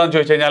ഡി എന്താണെന്ന്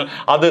ചോദിച്ചു കഴിഞ്ഞാൽ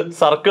അത്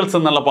സർക്കിൾസ്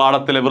എന്നുള്ള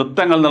പാഠത്തിലെ,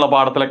 വൃത്തങ്ങൾ എന്നുള്ള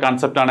പാഠത്തിലെ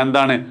കൺസെപ്റ്റ് ആണ്.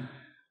 എന്താണ്?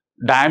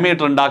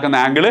 ഡയമീറ്റർ ഉണ്ടാക്കുന്ന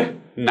ആംഗിൾ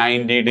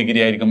 90 ഡിഗ്രി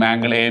ആയിരിക്കും.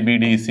 Angle A B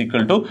D is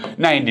equal to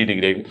 90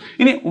 degree ആയിരിക്കും.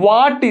 ഇനി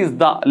what is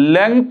the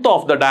length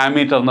of the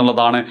diameter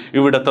എന്നുള്ളതാണ്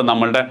ഇവിടുത്തെ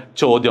നമ്മളുടെ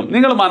ചോദ്യം.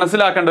 നിങ്ങൾ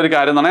മനസ്സിലാക്കേണ്ട ഒരു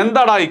കാര്യം എന്താണ്?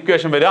 എന്താടാ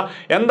ഇക്വേഷൻ വരിക?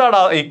 എന്താ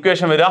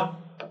ഇക്വേഷൻ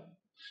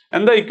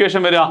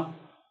വരിക?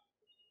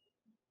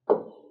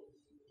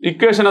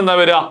 ഇക്വേഷൻ എന്താ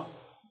വരിക?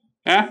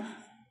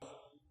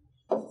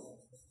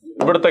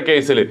 ഇവിടുത്തെ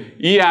കേസിൽ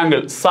ഈ ആംഗിൾ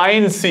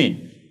സൈൻ സി,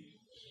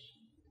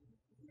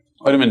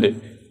 ഒരു മിനിറ്റ്,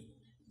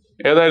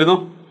 ഏതായിരുന്നു?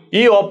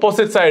 ഈ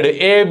ഓപ്പോസിറ്റ് സൈഡ്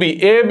എ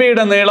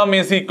ബിയുടെ നീളം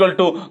ഈസ് ഈക്വൽ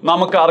ടു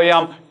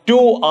നമുക്കറിയാം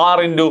 2r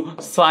ഇൻറ്റു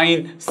സൈൻ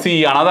സി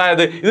ആണ്.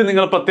 അതായത് ഇത്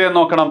നിങ്ങൾ പ്രത്യേകം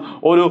നോക്കണം.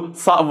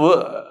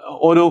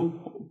 ഒരു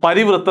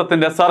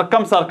പരിവൃത്തത്തിന്റെ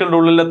സർക്കം സർക്കിളിന്റെ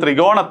ഉള്ളിലെ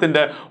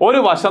ത്രികോണത്തിന്റെ ഒരു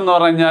വശം എന്ന്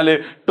പറഞ്ഞു കഴിഞ്ഞാൽ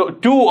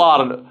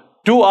 2r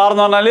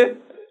എന്ന് പറഞ്ഞാൽ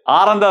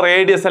ആറിന്റെ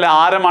റേഡിയസ് അല്ലെ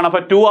ആരമാണ്. അപ്പൊ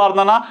 2r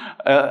എന്ന് പറഞ്ഞാൽ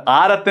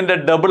ആരത്തിന്റെ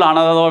ഡബിൾ ആണ്,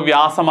 അഥവാ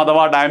വ്യാസം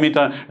അഥവാ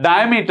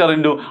ഡയമീറ്റർ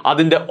ഇൻറ്റു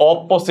അതിന്റെ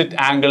ഓപ്പോസിറ്റ്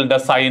ആംഗിളിന്റെ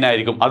സൈൻ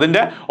ആയിരിക്കും.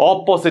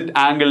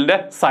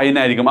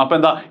 അപ്പൊ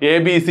എന്താ? A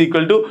B is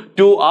equal to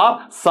 2r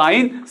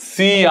sign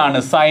C ആണ്.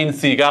 സൈൻ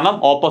സി, കാരണം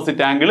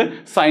ഓപ്പോസിറ്റ് ആംഗിൾ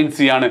സൈൻ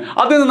സി ആണ്.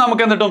 അതിൽ നിന്ന്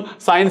നമുക്ക് എന്നിട്ടും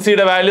സൈൻ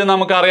സിയുടെ വാല്യൂ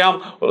നമുക്കറിയാം,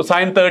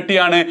 സൈൻ 30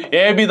 ആണ്.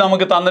 എ ബി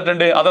നമുക്ക്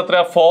തന്നിട്ടുണ്ട്,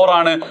 അതെത്രയാ? 4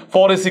 ആണ്.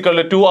 4 ഇസ് ഈക്വൽ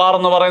ടു 2r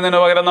എന്ന്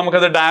പറയുന്നതിന് പകരം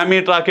നമുക്കത്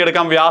ഡയമീറ്റർ ആക്കി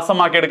എടുക്കാം,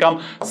 വ്യാസമാക്കി എടുക്കാം.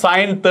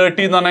 സൈൻ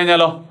 30 എന്ന് പറഞ്ഞു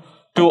കഴിഞ്ഞാലോ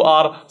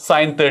 2r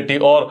sin 30,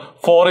 or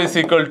 4 is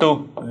equal to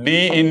d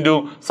into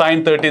sin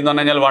 30 എന്ന്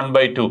പറഞ്ഞു കഴിഞ്ഞാൽ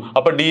 1/2.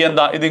 അപ്പൊ d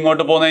എന്താ? ഇത്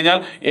ഇങ്ങോട്ട് പോന്നു കഴിഞ്ഞാൽ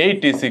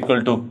 8 is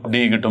equal to d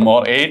കിട്ടും,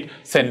 or 8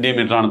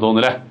 സെന്റിമീറ്റർ ആണ്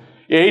തോന്നുന്നല്ലേ.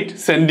 8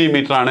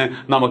 സെന്റിമീറ്റർ ആണ്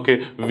നമുക്ക്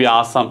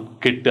വ്യാസം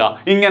കിട്ടുക.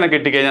 ഇങ്ങനെ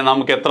കിട്ടിക്കഴിഞ്ഞാൽ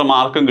നമുക്ക് എത്ര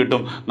മാർക്കും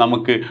കിട്ടും?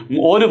 നമുക്ക്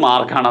 1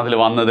 മാർക്കാണ് അതിൽ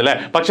വന്നത് അല്ലേ.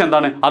 പക്ഷെ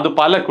എന്താണ്? അത്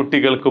പല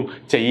കുട്ടികൾക്കും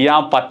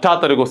ചെയ്യാൻ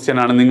പറ്റാത്തൊരു ക്വസ്റ്റ്യൻ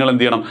ആണ്. നിങ്ങൾ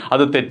എന്ത് ചെയ്യണം?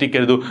 അത്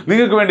തെറ്റിക്കരുത്.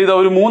 നിങ്ങൾക്ക് വേണ്ടി ഇത്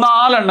ഒരു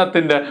 3-4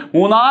 എണ്ണത്തിന്റെ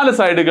 3-4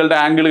 സൈഡുകളുടെ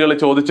ആംഗിളുകൾ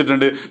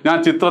ചോദിച്ചിട്ടുണ്ട്. ഞാൻ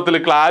ചിത്രത്തിൽ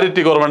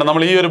ക്ലാരിറ്റി കുറവുണ്ട്.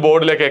 നമ്മൾ ഈ ഒരു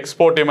ബോർഡിലേക്ക്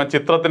എക്സ്പോർട്ട് ചെയ്യുമ്പോൾ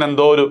ചിത്രത്തിന്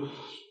എന്തോ ഒരു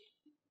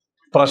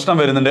പ്രശ്നം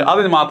വരുന്നുണ്ട്.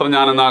 അതിന് മാത്രം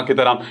ഞാൻ എന്നാക്കി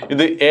തരാം.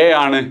 ഇത് എ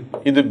ആണ്,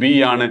 ഇത് ബി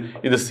ആണ്,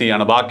 ഇത് സി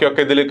ആണ്.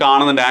 ബാക്കിയൊക്കെ ഇതിൽ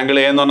കാണുന്നുണ്ട്. ആംഗിൾ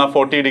എ എന്ന് പറഞ്ഞാൽ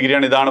 40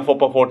 ഡിഗ്രിയാണ്. ഇതാണ്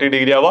 40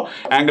 ഡിഗ്രി ആവുക.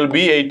 ആംഗിൾ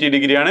ബി 80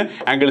 ഡിഗ്രിയാണ്.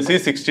 ആംഗിൾ സി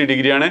 60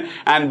 ഡിഗ്രിയാണ്.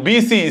 And B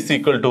C is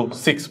equal to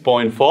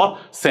 6.4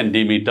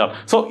 centimetre.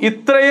 So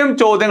ഇത്രയും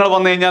ചോദ്യങ്ങൾ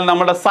വന്നു കഴിഞ്ഞാൽ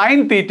നമ്മുടെ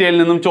സൈൻ തീറ്റയിൽ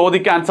നിന്നും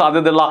ചോദിക്കാൻ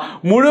സാധ്യതയുള്ള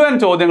മുഴുവൻ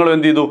ചോദ്യങ്ങളും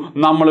എന്ത് ചെയ്തു?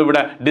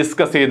 നമ്മളിവിടെ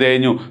ഡിസ്കസ് ചെയ്ത്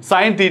കഴിഞ്ഞു.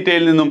 സൈൻ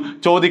തീറ്റയിൽ നിന്നും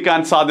ചോദിക്കാൻ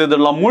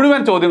സാധ്യതയുള്ള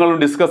മുഴുവൻ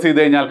ചോദ്യങ്ങളും ഡിസ്കസ്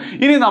ചെയ്ത് കഴിഞ്ഞാൽ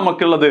ഇനി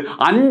നമുക്കുള്ളത്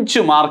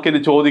 5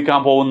 മാർക്കിന് ചോദിക്കാൻ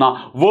പോകുന്ന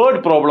വേർഡ്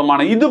പ്രോബ്ലം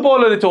ആണ്.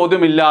 ഇതുപോലൊരു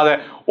ചോദ്യം ഇല്ലാതെ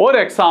ഒരു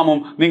എക്സാമും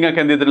നിങ്ങൾക്ക്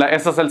എന്ത് ചെയ്തിട്ടില്ല,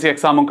 SSLC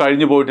എക്സാമും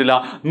കഴിഞ്ഞു പോയിട്ടില്ല.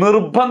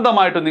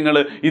 നിർബന്ധമായിട്ടും നിങ്ങൾ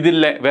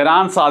ഇതിൽ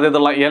വരാൻ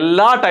സാധ്യതയുള്ള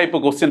എല്ലാ ടൈപ്പ്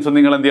ക്വസ്റ്റ്യൻസും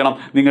നിങ്ങൾ എന്ത് ചെയ്യണം?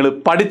 നിങ്ങൾ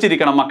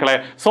പഠിച്ചിരിക്കണം മക്കളെ.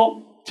 സോ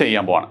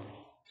ചെയ്യാൻ പോവാണ്.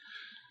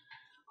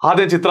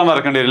 ആദ്യം ചിത്രം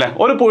വരക്കേണ്ടി വരില്ലേ?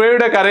 ഒരു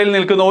പുഴയുടെ കരയിൽ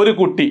നിൽക്കുന്ന ഒരു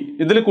കുട്ടി,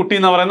 ഇതിൽ കുട്ടി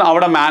എന്ന് പറയുന്നത്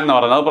അവിടെ മാൻ എന്ന്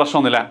പറയുന്നത്, അത്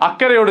പ്രശ്നമൊന്നുമില്ല.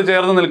 അക്കരയോട്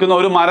ചേർന്ന് നിൽക്കുന്ന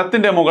ഒരു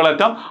മരത്തിന്റെ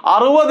മുകളറ്റം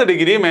 60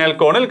 ഡിഗ്രി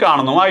മേൽക്കോണിൽ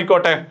കാണുന്നു.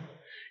 ആയിക്കോട്ടെ.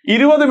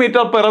 20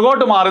 മീറ്റർ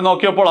പിറകോട്ട് മാറി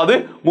നോക്കിയപ്പോൾ അത്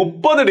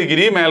 30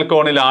 ഡിഗ്രി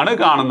മേൽക്കോണിലാണ്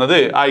കാണുന്നത്.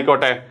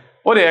 ആയിക്കോട്ടെ.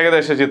 ഒരു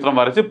ഏകദേശ ചിത്രം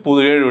വരച്ച്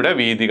പുഴയുടെ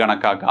വീതി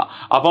കണക്കാക്കുക.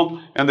 അപ്പം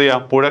എന്ത്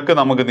ചെയ്യാം? പുഴക്ക്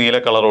നമുക്ക് നീല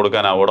കളർ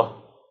കൊടുക്കാനാവൂടോ?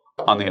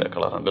 ആ നീല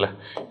കളർ ഉണ്ട് അല്ലേ.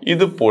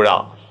 ഇത് പുഴ.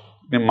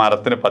 ഇനി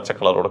മരത്തിന് പച്ച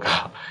കളർ കൊടുക്കുക.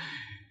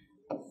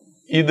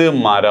 ഇത്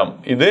മരം,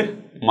 ഇത്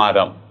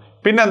മരം.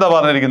 പിന്നെന്താ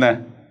പറഞ്ഞിരിക്കുന്നത്?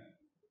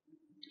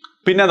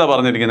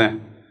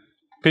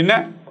 പിന്നെ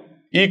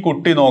ഈ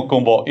കുട്ടി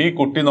നോക്കുമ്പോൾ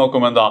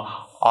എന്താ?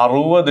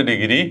 60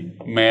 ഡിഗ്രി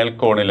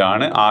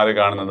മേൽക്കോണിലാണ് ആര്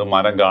കാണുന്നത്?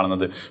 മരം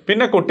കാണുന്നത്.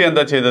 പിന്നെ കുട്ടി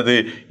എന്താ ചെയ്തത്?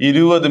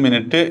 20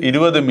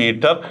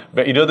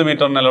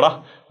 മീറ്റർ എന്നല്ലടാ,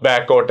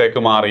 ബാക്കോട്ടേക്ക്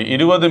മാറി.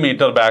 20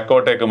 മീറ്റർ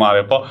ബാക്കോട്ടേക്ക്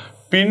മാറിയപ്പോൾ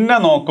പിന്നെ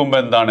നോക്കുമ്പോൾ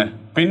എന്താണ്?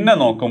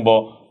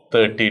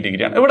 30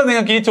 ഡിഗ്രിയാണ്. ഇവിടെ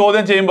നിങ്ങൾക്ക് ഈ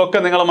ചോദ്യം ചെയ്യുമ്പോൾ ഒക്കെ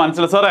നിങ്ങൾ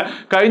മനസ്സിൽ സാറേ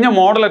കഴിഞ്ഞ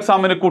മോഡൽ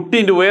എക്സാമിന്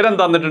കുട്ടീൻ്റെ ഉയരം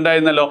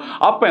തന്നിട്ടുണ്ടായിരുന്നല്ലോ,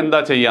 അപ്പം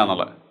എന്താ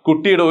ചെയ്യാന്നുള്ളത്,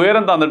 കുട്ടിയുടെ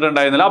ഉയരം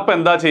തന്നിട്ടുണ്ടായിരുന്നില്ല, അപ്പം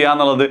എന്താ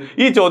ചെയ്യാന്നുള്ളത്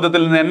ഈ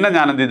ചോദ്യത്തിൽ നിന്ന് തന്നെ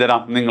ഞാൻ എന്ത്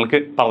ചെയ്തുതരാം, നിങ്ങൾക്ക്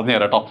പറഞ്ഞു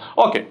തരാം കേട്ടോ.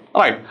 Okay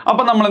right.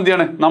 അപ്പം നമ്മൾ എന്ത്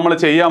ചെയ്യാണ്, നമ്മൾ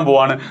ചെയ്യാൻ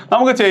പോവാണ്.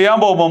 നമുക്ക് ചെയ്യാൻ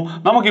പോകുമ്പം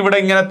നമുക്ക് ഇവിടെ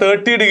ഇങ്ങനെ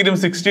 30 ഡിഗ്രിയും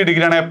 60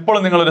 ഡിഗ്രിയാണ്.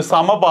 എപ്പോഴും നിങ്ങളൊരു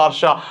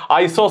സമപാർശ്വ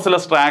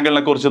ഐസോസിലസ്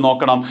ട്രയാങ്കിളിനെ കുറിച്ച്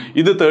നോക്കണം.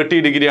 ഇത് 30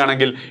 ഡിഗ്രി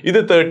ആണെങ്കിൽ ഇത്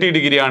 30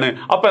 ഡിഗ്രിയാണ്.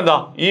 അപ്പം എന്താ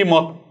ഈ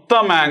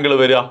മൊത്തം ആംഗിൾ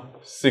വരിക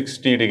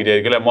 60 ഡിഗ്രി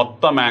ആയിരിക്കും അല്ലെ,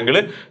 മൊത്തം ആംഗിൾ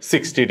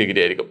 60 ഡിഗ്രി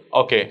ആയിരിക്കും.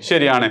 ഓക്കെ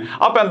ശരിയാണ്.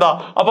 അപ്പം എന്താ,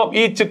 അപ്പം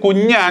ഈ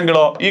കുഞ്ഞ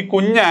ആംഗിളോ, ഈ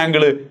കുഞ്ഞ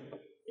ആംഗിള്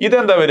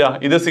ഇതെന്താ വരിക,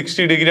 ഇത്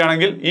 60 ഡിഗ്രി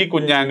ആണെങ്കിൽ ഈ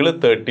കുഞ്ഞാംഗിൾ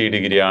 30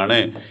 ഡിഗ്രിയാണ്,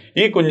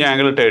 ഈ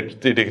കുഞ്ഞാംഗിൾ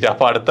 30 ഡിഗ്രി.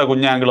 അപ്പൊ അടുത്ത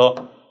കുഞ്ഞാംഗിളോ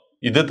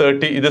ഇത്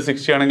 30, ഇത്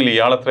 60 ആണെങ്കിൽ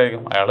ഇയാൾ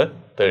എത്രയായിരിക്കും, അയാൾ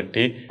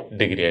 30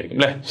 ഡിഗ്രി ആയിരിക്കും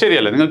അല്ലെ.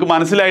 ശരിയല്ലേ, നിങ്ങൾക്ക്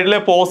മനസ്സിലായിട്ടില്ലേ,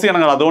 പോസ്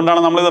ചെയ്യണം.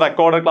 അതുകൊണ്ടാണ് നമ്മൾ ഇത്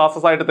റെക്കോർഡഡ്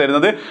ക്ലാസ്സസ് ആയിട്ട്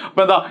തരുന്നത്.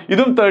 അപ്പൊ എന്താ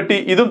ഇതും 30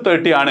 ഇതും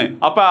 30 ആണ്.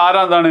 അപ്പൊ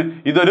ആരാന്താണ്,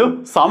 ഇതൊരു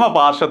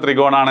സമപാർശ്വ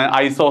ത്രികോണാണ്,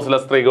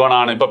 ഐസോസിലസ്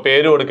ത്രികോണാണ്. ഇപ്പൊ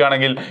പേര്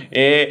കൊടുക്കുകയാണെങ്കിൽ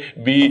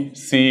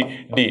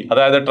ABCD,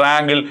 അതായത്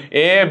ട്രയാങ്കിൾ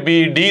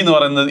ABD എന്ന്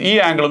പറയുന്നത് ഈ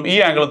ആംഗിളും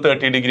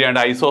 30 ഡിഗ്രി ആണ്,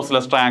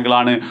 ഐസോസിലസ് ട്രയാങ്കിൾ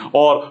ആണ്.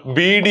 Or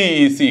BD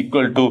is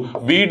equal to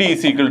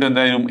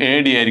എന്തായാലും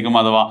AD ആയിരിക്കും,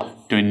 അഥവാ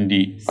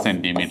 20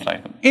 സെന്റിമീറ്റർ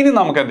ആയിരിക്കും. ഇനി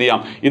നമുക്ക് എന്ത് ചെയ്യാം,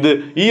 ഇത്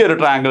ഈ ഒരു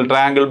ട്രയാങ്കിൾ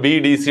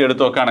BDC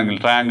എടുത്തു നോക്കുകയാണെങ്കിൽ,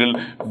 ട്രയാങ്കിൾ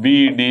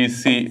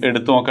BDC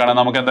എടുത്തു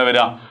നോക്കുകയാണെങ്കിൽ നമുക്ക് എന്താ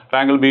വരിക,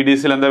 ട്രയാങ്കിൾ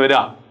BDCയിൽ എന്താ വരിക,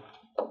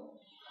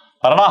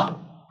 പറഞ്ഞാ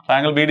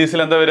ട്രയാങ്കിൾ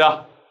BDCയിൽ എന്താ വരിക,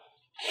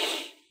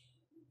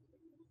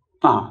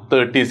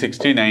 30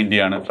 60 90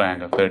 ആണ്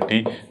ട്രയാങ്കിൾ, 30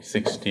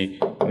 60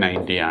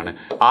 90 ആണ്.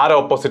 ആരെ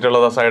ഓപ്പോസിറ്റ്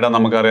ഉള്ളത് സൈഡാണ്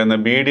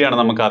നമുക്കറിയാവുന്നത്, BD ആണ്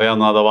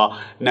നമുക്കറിയാവുന്നത്, അഥവാ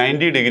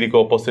 90 ഡിഗ്രിക്ക്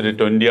ഓപ്പോസിറ്റ്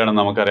 20 ആണ്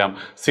നമുക്കറിയാം.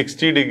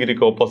 60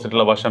 ഡിഗ്രിക്ക്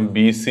ഓപ്പോസിറ്റുള്ള വശം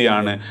BC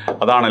ആണ്,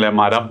 അതാണല്ലേ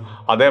മരം.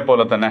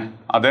 അതേപോലെ തന്നെ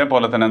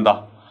എന്താ,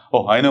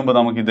 അതിനു മുമ്പ്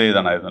നമുക്ക് ഇത്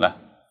എഴുതണമായിരുന്നു അല്ലേ.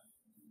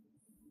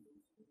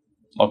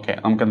 ഓക്കെ,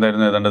 നമുക്ക്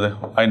എന്തായിരുന്നു എഴുതേണ്ടത്,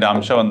 അതിൻ്റെ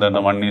അംശം എന്താണ്,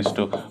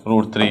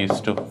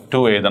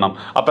 1:√3:2 എഴുതണം.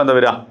 അപ്പം എന്താ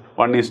വരിക,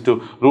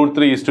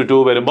 1:√3:2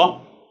 വരുമ്പോൾ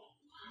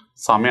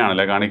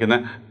സമയമാണല്ലേ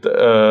കാണിക്കുന്നത്.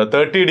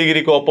 30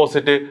 ഡിഗ്രിക്ക്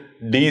ഓപ്പോസിറ്റ്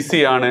DC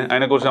ആണ്,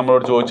 അതിനെക്കുറിച്ച്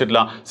നമ്മളോട്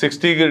ചോദിച്ചിട്ടില്ല.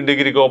 60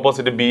 ഡിഗ്രിക്ക്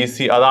ഓപ്പോസിറ്റ് BC,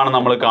 അതാണ്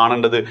നമ്മൾ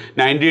കാണേണ്ടത്.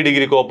 90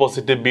 ഡിഗ്രിക്ക്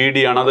ഓപ്പോസിറ്റ് BD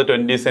ആണ്, അത്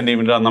 20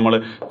 സെന്റിമീറ്റർ നമ്മൾ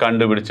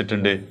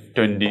കണ്ടുപിടിച്ചിട്ടുണ്ട്,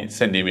 20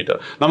 സെന്റിമീറ്റർ.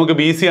 നമുക്ക്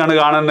BC ആണ്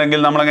കാണുന്നതെങ്കിൽ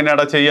നമ്മൾ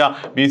എങ്ങനെയാണ് ചെയ്യുക,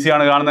 BC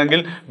ആണ്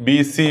കാണുന്നതെങ്കിൽ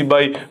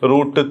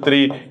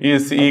BC/√3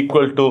 ഈസ്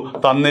ഈക്വൽ ടു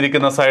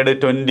തന്നിരിക്കുന്ന സൈഡ്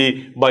 20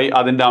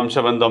 അതിൻ്റെ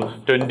അംശബന്ധം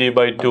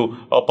 20/2.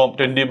 അപ്പം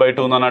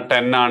 20/2 എന്ന് പറഞ്ഞാൽ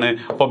 10 ആണ്.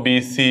 അപ്പോൾ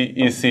BC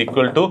ഈസ്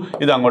ഈക്വൽ ടു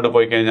ഇത് അങ്ങോട്ട്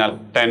പോയി കഴിഞ്ഞാൽ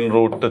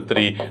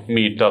 10√3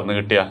 മീറ്റർ എന്ന്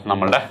കിട്ടിയാൽ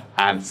നമ്മളുടെ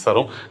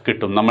ആൻസറും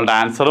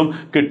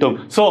കിട്ടും.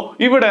 സോ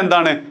ഇവിടെ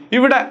എന്താണ്,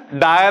 ഇവിടെ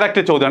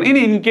ഡയറക്റ്റ് ചോദ്യമാണ്. ഇനി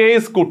ഇൻ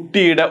കേസ്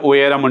കുട്ടിയുടെ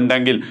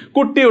ഉയരമുണ്ടെങ്കിൽ,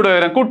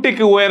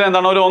 കുട്ടിക്ക് ഉയരം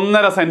എന്താണ്, ഒരു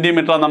 1.5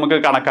 സെന്റിമീറ്റർ നമുക്ക്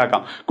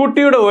കണക്കാക്കാം.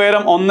 കുട്ടിയുടെ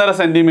ഉയരം 1.5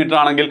 സെന്റിമീറ്റർ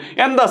ആണെങ്കിൽ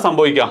എന്താ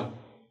സംഭവിക്കുക,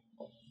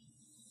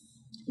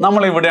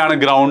 നമ്മൾ ഇവിടെയാണ്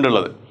ഗ്രൗണ്ട്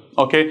ഉള്ളത്.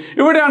 ഓക്കെ,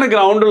 ഇവിടെയാണ്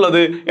ഗ്രൗണ്ട്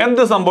ഉള്ളത്.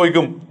 എന്ത്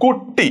സംഭവിക്കും,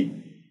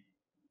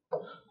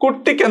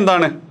 കുട്ടിക്ക്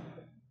എന്താണ്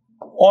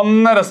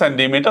 1.5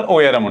 സെന്റിമീറ്റർ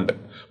ഉയരമുണ്ട്.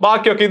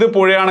 ബാക്കിയൊക്കെ ഇത്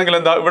പുഴയാണെങ്കിൽ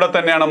എന്താ, ഇവിടെ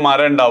തന്നെയാണ്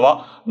മരം ഉണ്ടാവുക.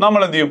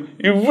 നമ്മൾ എന്ത് ചെയ്യും,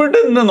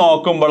 ഇവിടുന്ന്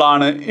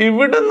നോക്കുമ്പോഴാണ്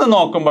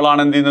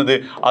എന്ത് ചെയ്യുന്നത്,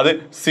 അത്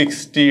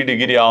 60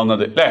 ഡിഗ്രി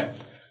ആവുന്നത് അല്ലേ,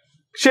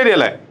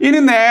 ശരിയല്ലേ. ഇനി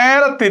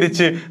നേരെ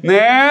തിരിച്ച്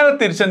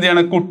എന്ത്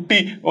ചെയ്യണം, കുട്ടി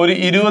ഒരു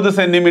 20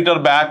 സെന്റിമീറ്റർ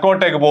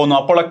ബാക്കോട്ടേക്ക് പോകുന്നു.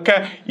 അപ്പോഴൊക്കെ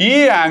ഈ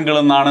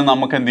ആംഗിളിൽ നിന്നാണ്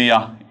നമുക്ക് എന്ത്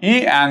ചെയ്യുക, ഈ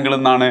ആംഗിളിൽ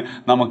നിന്നാണ്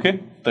നമുക്ക്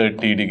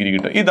 30 ഡിഗ്രി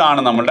കിട്ടുക.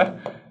 ഇതാണ് നമ്മളുടെ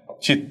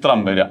ചിത്രം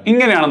വരിക.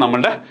 ഇങ്ങനെയാണ്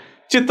നമ്മളുടെ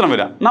ചിത്രം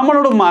വരിക.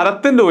 നമ്മളോട്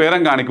മരത്തിന്റെ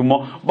ഉയരം കാണിക്കുമ്പോൾ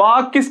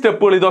ബാക്കി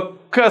സ്റ്റെപ്പുകൾ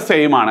ഇതൊക്കെ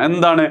സെയിം ആണ്.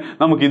 എന്താണ്,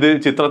 നമുക്കിത്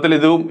ചിത്രത്തിൽ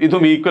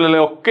ഇതും ഈക്വൽ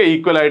അല്ലെ, ഒക്കെ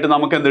ഈക്വൽ ആയിട്ട്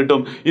നമുക്ക് എന്ത്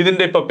കിട്ടും,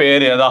 ഇതിന്റെ ഇപ്പൊ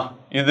പേര് ഏതാ,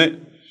 ഇത്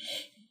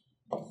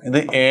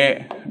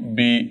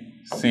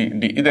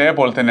ABCD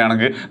ഇതേപോലെ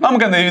തന്നെയാണെങ്കിൽ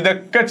നമുക്ക് എന്ത് ചെയ്യും,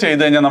 ഇതൊക്കെ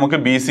ചെയ്ത് കഴിഞ്ഞാൽ നമുക്ക്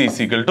BC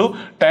 =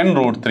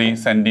 10√3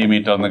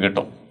 സെന്റിമീറ്റർ എന്ന്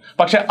കിട്ടും.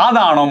 പക്ഷെ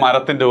അതാണോ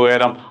മരത്തിന്റെ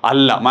ഉയരം?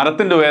 അല്ല.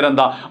 മരത്തിന്റെ ഉയരം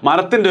എന്താ,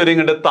 മരത്തിന്റെ ഉയരം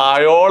ഇങ്ങോട്ട്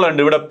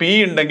താഴോളുണ്ട്. ഇവിടെ P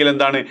ഉണ്ടെങ്കിൽ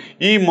എന്താണ്,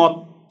 ഈ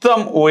മൊത്തം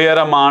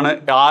ഉയരമാണ്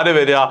ആര്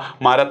വരിക,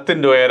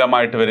 മരത്തിന്റെ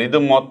ഉയരമായിട്ട് വരിക. ഇത്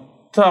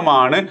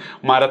മൊത്തമാണ്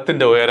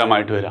മരത്തിന്റെ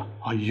ഉയരമായിട്ട് വരിക.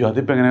 അയ്യോ,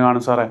 അതിപ്പോ എങ്ങനെ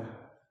കാണും സാറേ,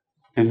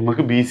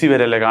 നമുക്ക് BC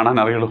വരെയല്ലേ കാണാൻ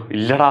അറിയുള്ളൂ.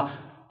 ഇല്ലടാ,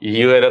 ഈ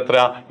ഉയരം എത്ര,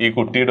 ഈ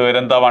കുട്ടിയുടെ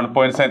ഉയരം എന്താ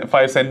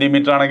 1.5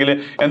 സെന്റിമീറ്റർ ആണെങ്കിൽ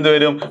എന്ത്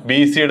വരും,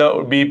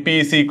 BP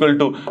ഈസ് ഈക്വൽ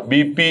ടു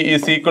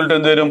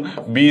എന്ത് വരും,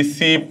 BC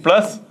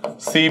 +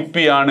 CP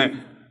ആണ്.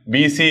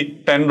 BC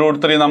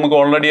 10√3 നമുക്ക്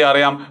ഓൾറെഡി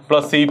അറിയാം,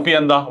 പ്ലസ് CP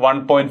എന്താ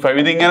 1.5.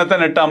 ഇത് ഇങ്ങനെ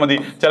തന്നെ ഇട്ടാൽ മതി.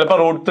 ചിലപ്പോൾ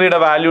 √3യുടെ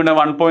വാല്യൂ ഉണ്ട്,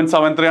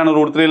 1.73 ആണ്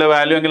 √3യിലെ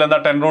വാല്യൂ എങ്കിൽ എന്താ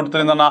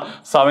 10√3 എന്ന് പറഞ്ഞാൽ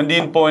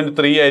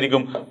 17.3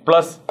 ആയിരിക്കും.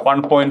 പ്ലസ്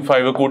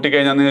 1.5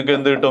 കൂട്ടിക്കഴിഞ്ഞാൽ നിങ്ങൾക്ക്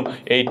എന്ത് കിട്ടും,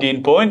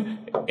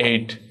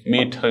 18.8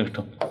 മീറ്റർ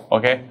കിട്ടും.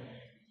 ഓക്കെ,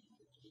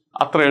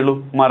 അത്രയേ ഉള്ളൂ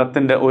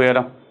മരത്തിന്റെ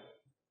ഉയരം.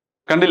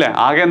 കണ്ടില്ലേ,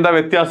 ആകെ എന്താ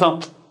വ്യത്യാസം,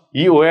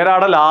 ഈ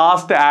ഉയരാടെ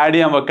ലാസ്റ്റ് ആഡ്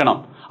ചെയ്യാൻ വെക്കണം.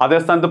 അതേ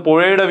സ്ഥാനത്ത്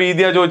പുഴയുടെ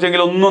വീതിയാ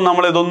ചോദിച്ചെങ്കിൽ ഒന്നും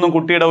നമ്മൾ ഇതൊന്നും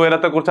കുട്ടിയുടെ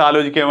ഉയരത്തെക്കുറിച്ച്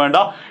ആലോചിക്കാൻ വേണ്ട.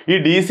 ഈ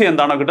DC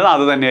എന്താണോ കിട്ടുന്നത്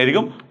അത്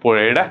തന്നെയായിരിക്കും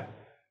പുഴയുടെ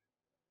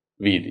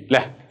വീതി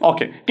അല്ലേ.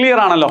 ഓക്കെ, ക്ലിയർ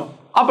ആണല്ലോ.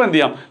 അപ്പൊ എന്ത്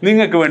ചെയ്യാം,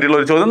 നിങ്ങൾക്ക് വേണ്ടിയുള്ള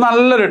ഒരു ചോദ്യം,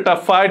 നല്ലൊരു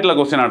ടഫായിട്ടുള്ള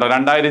ക്വസ്റ്റ്യൻ ആട്ടോ,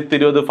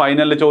 2020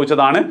 ഫൈനലിൽ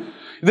ചോദിച്ചതാണ്.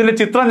 ഇതിന്റെ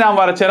ചിത്രം ഞാൻ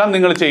വരച്ചുതരാം,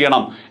 നിങ്ങൾ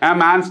ചെയ്യണം. ആ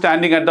മാൻ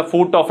standing at the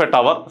foot of A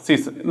tower.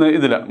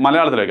 ഇതില്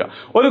മലയാളത്തിലേക്ക്,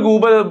 ഒരു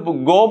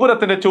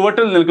ഗോപുരത്തിന്റെ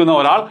ചുവട്ടിൽ നിൽക്കുന്ന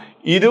ഒരാൾ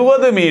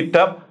 20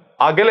 മീറ്റർ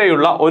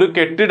അകലെയുള്ള ഒരു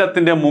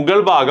കെട്ടിടത്തിന്റെ മുകൾ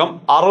ഭാഗം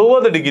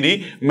 60 ഡിഗ്രി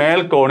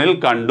മേൽക്കോണിൽ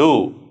കണ്ടു.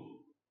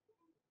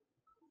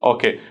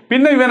 ഓക്കെ,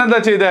 പിന്നെ ഇവൻ എന്താ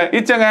ചെയ്തേ? ഈ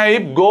ചങ്ങായി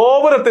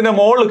ഗോപുരത്തിന്റെ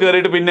മുകളിൽ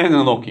കയറിയിട്ട് പിന്നെ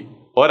അങ്ങ് നോക്കി,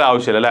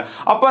 ഒരാവശ്യമില്ല അല്ലെ.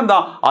 അപ്പൊ എന്താ,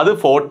 അത്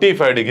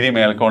 45 ഡിഗ്രി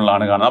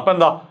മേൽക്കോണിലാണ് കാണുന്നത്. അപ്പൊ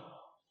എന്താ,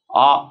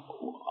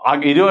 ആ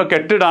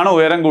കെട്ടിടാണ്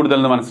ഉയരം കൂടുതൽ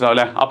എന്ന് മനസ്സിലാവും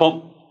അല്ലെ. അപ്പം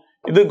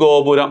ഇത്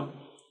ഗോപുരം,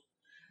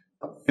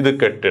 ഇത്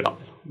കെട്ടിടം.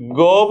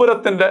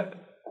 ഗോപുരത്തിന്റെ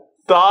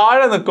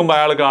താഴെ നിൽക്കുമ്പോൾ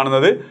അയാൾ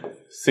കാണുന്നത്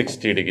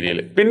 60 ഡിഗ്രിയിൽ.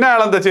 പിന്നെ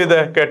അയാൾ എന്താ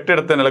ചെയ്തത്?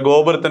 കെട്ടിടത്തിന്റെ അല്ല,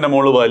 ഗോപുരത്തിന്റെ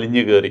മുകളിൽ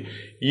വലിഞ്ഞു കയറി.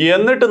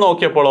 എന്നിട്ട്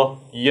നോക്കിയപ്പോൾ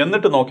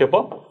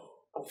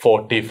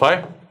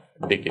 45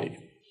 ഡിഗ്രി.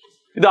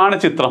 ഇതാണ്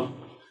ചിത്രം.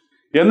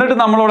 എന്നിട്ട്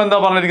നമ്മളോട് എന്താ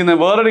പറഞ്ഞിരിക്കുന്നത്?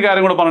 വേറൊരു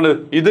കാര്യം കൂടെ പറഞ്ഞത്,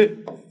 ഇത്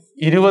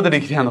 20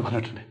 ഡിഗ്രിയാന്ന്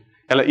പറഞ്ഞിട്ടുണ്ട്,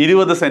 അല്ല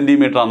 20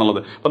 സെന്റിമീറ്റർ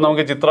ആണെന്നുള്ളത്. അപ്പൊ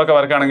നമുക്ക് ചിത്രമൊക്കെ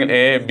വരക്കുകയാണെങ്കിൽ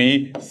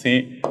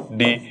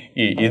ABCDE,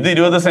 ഇത്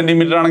 20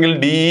 സെന്റിമീറ്റർ ആണെങ്കിൽ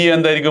DE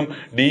എന്തായിരിക്കും?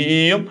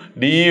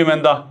 DEയും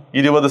എന്താ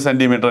 20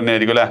 സെന്റിമീറ്റർ തന്നെ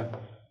ആയിരിക്കും അല്ലെ.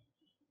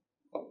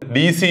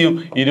 DCയും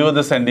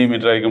 20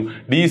 സെന്റിമീറ്റർ ആയിരിക്കും.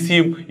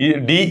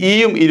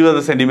 DEയും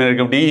 20 സെന്റിമീറ്റർ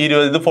ആയിരിക്കും. DE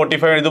 20, ഇത്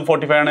 45, ഇതും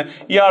 45 ആണ്.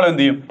 ഇയാളും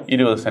എന്ത് ചെയ്യും?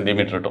 20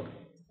 സെന്റിമീറ്റർ കിട്ടും.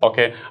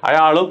 ഓക്കെ,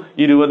 അയാളും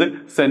 20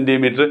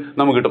 സെന്റിമീറ്റർ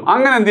നമുക്ക് കിട്ടും.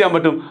 അങ്ങനെ എന്ത് ചെയ്യാൻ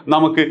പറ്റും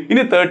നമുക്ക്?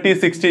 ഇനി 30,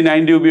 60,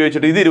 90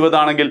 ഉപയോഗിച്ചിട്ട് ഇത് 20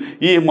 ആണെങ്കിൽ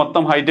ഈ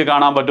മൊത്തം ഹൈറ്റ്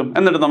കാണാൻ പറ്റും.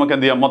 എന്നിട്ട് നമുക്ക്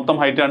എന്ത് ചെയ്യാം? മൊത്തം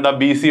ഹൈറ്റ് കണ്ടാൽ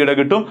BCയുടെ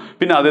കിട്ടും.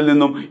 പിന്നെ അതിൽ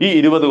നിന്നും ഈ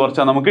 20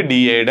 കുറച്ചാൽ നമുക്ക്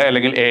DAയുടെ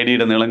അല്ലെങ്കിൽ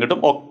ADയുടെ നീളം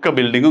കിട്ടും. ഒക്കെ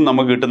ബിൽഡിങ്ങും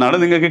നമുക്ക് കിട്ടുന്നതാണ്.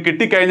 നിങ്ങൾക്ക്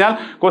കിട്ടിക്കഴിഞ്ഞാൽ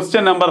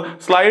ക്വസ്റ്റ്യൻ നമ്പർ,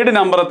 സ്ലൈഡ്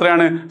നമ്പർ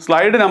എത്രയാണ്?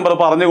 സ്ലൈഡ് നമ്പർ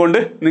പറഞ്ഞുകൊണ്ട്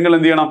നിങ്ങൾ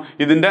എന്ത് ചെയ്യണം?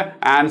 ഇതിന്റെ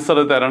ആൻസർ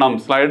തരണം.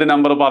 സ്ലൈഡ്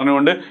നമ്പർ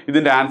പറഞ്ഞുകൊണ്ട്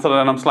ഇതിന്റെ ആൻസർ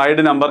തരണം.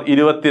 സ്ലൈഡ് നമ്പർ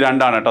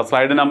 22 ആണ് കേട്ടോ.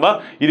 സ്ലൈഡ് നമ്പർ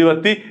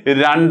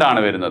 22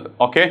 ആണ് വരുന്നത്.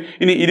 ഓക്കെ,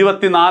 ഇനി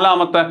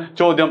 24ാമത്തെ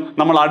ചോദ്യം,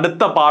 നമ്മൾ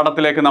അടുത്ത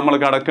പാഠത്തിലേക്ക് നമ്മൾ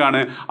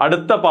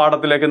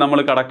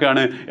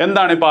കടക്കുകയാണ്.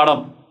 എന്താണ് ഈ പാഠം?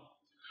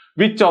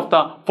 Which of the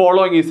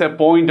following is A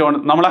point on,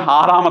 നമ്മളെ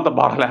 6ാമത്തെ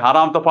പാഠം അല്ലെ.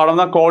 6ാമത്തെ പാഠം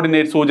എന്ന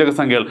കോർഡിനേറ്റ് സൂചക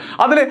സംഖ്യകൾ.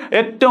 അതിൽ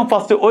ഏറ്റവും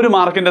ഫസ്റ്റ് 1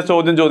 മാർക്കിന്റെ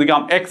ചോദ്യം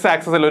ചോദിക്കാം. എക്സ്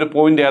ആക്സിസിൽ ഒരു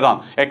പോയിന്റ് ഏതാണ്?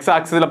 എക്സ്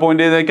ആക്സിസിലെ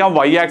പോയിന്റ് ചോദിക്കാം,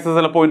 വൈ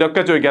ആക്സിസിലെ പോയിന്റ്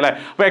ഒക്കെ ചോദിക്കാം അല്ലെ.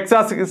 അപ്പൊ എക്സ്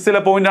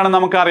ആക്സിസിലെ പോയിന്റ് ആണ്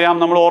നമുക്കറിയാം.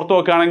 നമ്മൾ ഓർത്ത്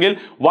വെക്കുകയാണെങ്കിൽ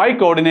വൈ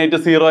കോർഡിനേറ്റ്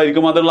 0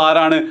 ആയിരിക്കും. അതുള്ള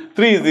ആരാണ്?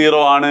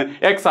 30 ആണ്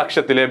എക്സ്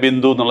അക്ഷത്തിലെ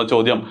ബിന്ദു എന്നുള്ള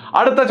ചോദ്യം.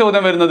 അടുത്ത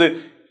ചോദ്യം വരുന്നത്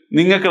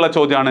നിങ്ങൾക്കുള്ള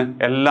ചോദ്യമാണ്.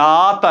 എല്ലാ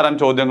തരം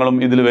ചോദ്യങ്ങളും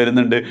ഇതിൽ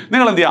വരുന്നുണ്ട്.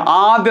 നിങ്ങൾ എന്ത് ചെയ്യുക?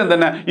 ആദ്യം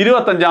തന്നെ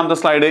 25ാമത്തെ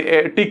സ്ലൈഡ്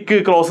ടിക്ക്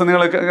ക്രോസ്,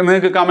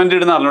 നിങ്ങൾക്ക് കമന്റ്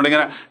ഇടുന്ന അറിഞ്ഞോണ്ട്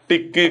ഇങ്ങനെ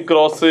ടിക്ക്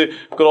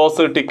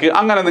ക്രോസ് ടിക്ക്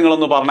അങ്ങനെ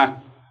നിങ്ങളൊന്ന് പറഞ്ഞേ,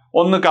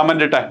 ഒന്ന്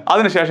കമന്റ് ഇട്ടെ.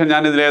 അതിനുശേഷം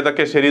ഞാൻ ഇതിൽ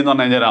ഏതൊക്കെ ശരിയെന്ന്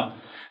പറഞ്ഞു കഴിഞ്ഞാൽ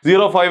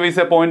 05 is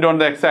a point on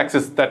the x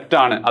axis,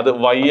 തെറ്റാണ്. അത്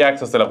y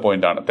ആക്സിസിലെ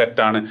പോയിന്റ് ആണ്,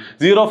 തെറ്റാണ്.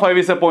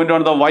 05 is a point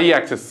on the y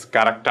axis,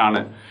 correct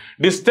ആണ്.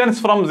 Distance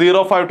from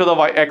 05 to the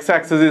x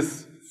axis is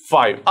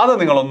 5. അത്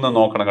നിങ്ങളൊന്ന്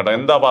നോക്കണം കേട്ടോ.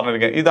 എന്താ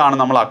പറഞ്ഞിരിക്കുന്നത്? ഇതാണ്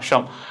നമ്മൾ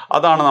അക്ഷം,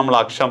 അതാണ് നമ്മൾ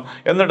അക്ഷം.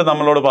 എന്നിട്ട്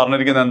നമ്മളോട്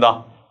പറഞ്ഞിരിക്കുന്നത് എന്താ?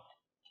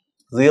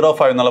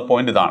 05 എന്നുള്ള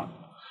പോയിന്റ് ഇതാണ്.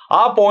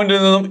 ആ പോയിന്റിൽ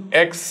നിന്നും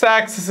എക്സ്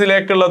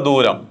ആക്സിസിലേക്കുള്ള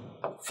ദൂരം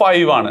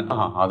 5 ആണ്.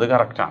 അത്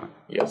കറക്റ്റ് ആണ്.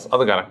 യെസ്,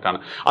 അത് കറക്റ്റ്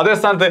ആണ്. അതേ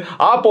സ്ഥാനത്ത്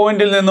ആ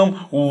പോയിന്റിൽ നിന്നും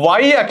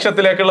y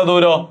അക്ഷത്തിലേക്കുള്ള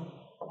ദൂരം,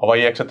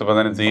 y അക്ഷത്തിൽ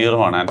 0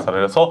 ആണ് ആൻസർ.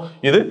 സോ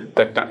ഇത്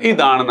തെറ്റാണ്.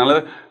 ഇതാണ്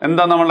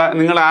എന്താ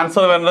നിങ്ങളുടെ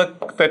ആൻസർ വരേണ്ടത്?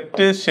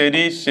 തെറ്റ്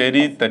ശരി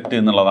ശരി തെറ്റ്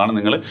എന്നുള്ളതാണ്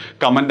നിങ്ങൾ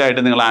കമന്റ്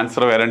ആയിട്ട് നിങ്ങൾ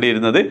ആൻസർ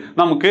വരേണ്ടിയിരുന്നത്.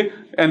 നമുക്ക്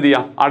എന്ത്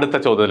ചെയ്യാം? അടുത്ത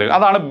ചോദ്യത്തിലേക്ക്.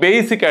 അതാണ്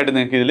ബേസിക് ആയിട്ട്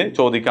നിങ്ങൾക്ക് ഇതിൽ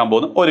ചോദിക്കാൻ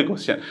പോകുന്ന ഒരു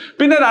ക്വസ്റ്റ്യൻ.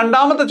 പിന്നെ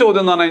 2ാമത്തെ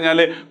ചോദ്യം എന്ന് പറഞ്ഞു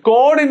കഴിഞ്ഞാൽ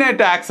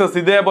കോർഡിനേറ്റ് ആക്സസ്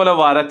ഇതേപോലെ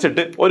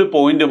വരച്ചിട്ട് ഒരു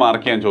പോയിന്റ്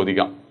മാർക്ക് ചെയ്യാൻ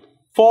ചോദിക്കാം.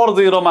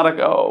 40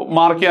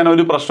 മാർക്ക് ചെയ്യാൻ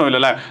ഒരു പ്രശ്നമില്ല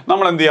അല്ലേ.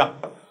 നമ്മൾ എന്ത് ചെയ്യാം?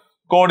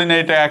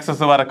 Coordinate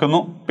access വരക്കുന്നു.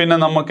 പിന്നെ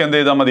നമുക്ക് എന്ത്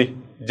ചെയ്താൽ മതി?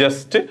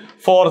 ജസ്റ്റ്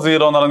 40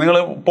 എന്ന് പറയുന്നത് നിങ്ങൾ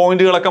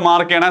പോയിന്റുകളൊക്കെ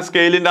മാർക്ക് ചെയ്യണം.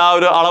 സ്കെയിലിന്റെ ആ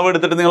ഒരു അളവ്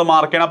എടുത്തിട്ട് നിങ്ങൾ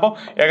മാർക്ക് ചെയ്യണം. അപ്പം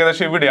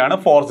ഏകദേശം ഇവിടെയാണ്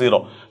 40.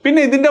 പിന്നെ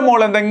ഇതിന്റെ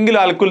മുകളിൽ എന്തെങ്കിലും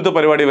അൽക്കുലത്ത്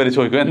പരിപാടി വരെ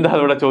ചോദിക്കും. എന്താ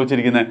ഇവിടെ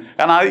ചോദിച്ചിരിക്കുന്നത്?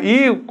 കാരണം ഈ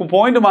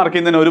പോയിന്റ് മാർക്ക്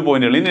ചെയ്യുന്നതിന് ഒരു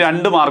പോയിന്റ് ഉള്ളൂ. ഇനി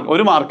 1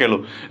 മാർക്കേ ഉള്ളൂ.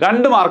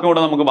 2 മാർക്കും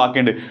കൂടെ നമുക്ക്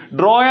ബാക്കിയുണ്ട്.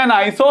 Draw an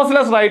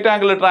isosceles right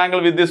angle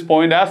triangle with this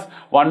point as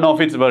one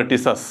of its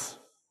vertices.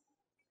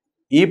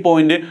 ഈ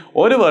പോയിന്റ്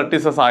ഒരു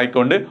വെർട്ടിസസ്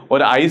ആയിക്കൊണ്ട്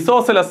ഒരു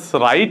ഐസോസിലസ്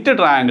റൈറ്റ്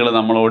ട്രയാംഗിൾ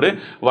നമ്മളോട്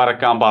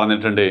വരക്കാൻ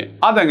പറഞ്ഞിട്ടുണ്ട്.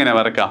 അതെങ്ങനെ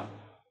വരക്കാം?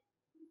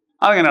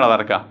 അതെങ്ങനെയാണ്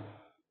വരക്കാം?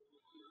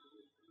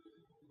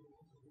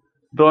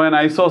 Draw an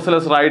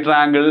isosceles right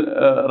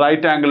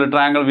angle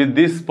triangle with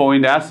this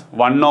point as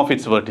one of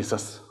its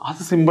vertices.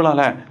 അത് സിമ്പിൾ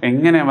അല്ലേ?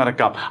 എങ്ങനെ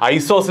വരക്കാം?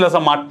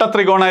 ഐസോസിലസ് മട്ട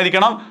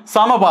ത്രികോണായിരിക്കണം,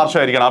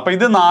 സമപാർശ്വമായിരിക്കണം. അപ്പൊ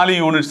ഇത് 4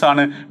 യൂണിറ്റ്സ്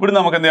ആണ്. ഇവിടെ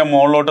നമുക്ക് എന്ത് ചെയ്യാം?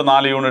 മുകളിലോട്ട്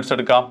 4 യൂണിറ്റ്സ്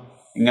എടുക്കാം.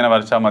 ഇങ്ങനെ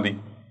വരച്ചാൽ മതി.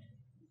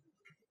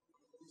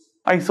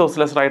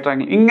 ഐസോസിലസ് റൈറ്റ്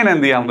ട്രയാംഗിൾ ഇങ്ങനെ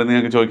എന്ത് ചെയ്യാറുണ്ട്?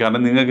 നിങ്ങൾക്ക്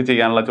ചോദിക്കാറുണ്ട്. നിങ്ങൾക്ക്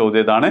ചെയ്യാനുള്ള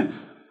ചോദ്യം ഇതാണ്.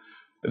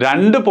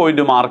 2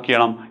 പോയിന്റ് മാർക്ക്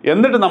ചെയ്യണം.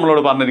 എന്നിട്ട്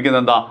നമ്മളോട്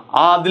പറഞ്ഞിരിക്കുന്നത് എന്താ?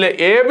 അതിലെ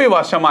AB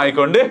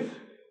വശമായിക്കൊണ്ട്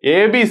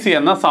ABC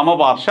എന്ന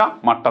സമപാർശ്വ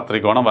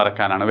മട്ടത്രികോണം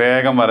വരക്കാനാണ്.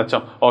 വേഗം വരച്ചോ.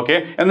 ഓക്കെ,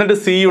 എന്നിട്ട്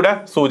സിയുടെ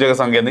സൂചക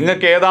സംഖ്യ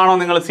നിങ്ങൾക്ക് ഏതാണോ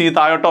നിങ്ങൾ സി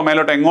താഴോട്ടോ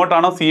മേലോട്ടോ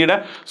എങ്ങോട്ടാണോ സിയുടെ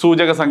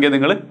സൂചക സംഖ്യ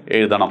നിങ്ങൾ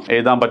എഴുതണം.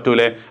 എഴുതാൻ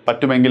പറ്റൂലേ?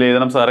 പറ്റുമെങ്കിൽ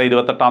എഴുതണം സാറേ.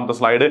 28ാമത്തെ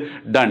സ്ലൈഡ്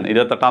ഡൺ.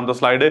 28ാമത്തെ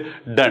slide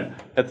done.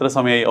 എത്ര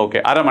സമയമായി?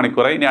 ഓക്കെ,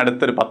 അരമണിക്കൂറായി. ഇനി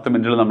അടുത്തൊരു 10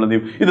 മിനിറ്റിൽ നമ്മൾ എന്ത്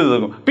ചെയ്യും? ഇത്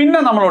തീർക്കും.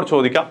 പിന്നെ നമ്മളോട്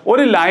ചോദിക്കാം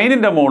ഒരു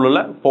ലൈനിന്റെ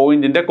മുകളിലുള്ള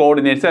പോയിന്റിന്റെ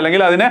കോർഡിനേറ്റ്സ്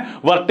അല്ലെങ്കിൽ അതിനെ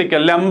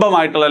വെർട്ടിക്കൽ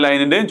ലംബമായിട്ടുള്ള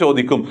ലൈനിന്റെയും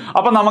ചോദിക്കും.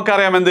 അപ്പൊ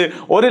നമുക്കറിയാം എന്ത്,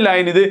 ഒരു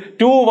ലൈൻ ഇത്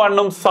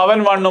 2-1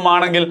 7-1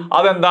 ആണെങ്കിൽ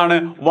അതെന്താണ്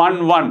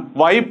 1-1.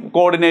 y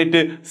കോർഡിനേറ്റ്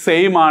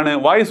സെയിം ആണ്,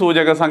 y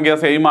സൂചക സംഖ്യ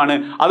സെയിം ആണ്.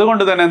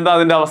 അതുകൊണ്ട് തന്നെ എന്താ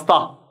അതിന്റെ അവസ്ഥ?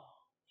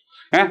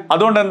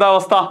 അതുകൊണ്ട് എന്താ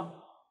അവസ്ഥ?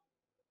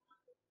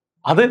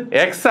 അത്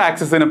എക്സ്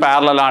ആക്സിസിന്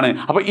പാരലൽ ആണ്.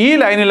 അപ്പൊ ഈ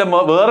ലൈനിലെ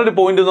വേറൊരു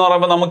പോയിന്റ് എന്ന്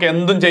പറയുമ്പോൾ നമുക്ക്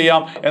എന്തും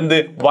ചെയ്യാം. എന്ത്?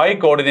 y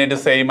കോർഡിനേറ്റ്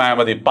സെയിം ആയാൽ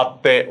മതി.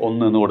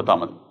 10-1 എന്ന് കൊടുത്താൽ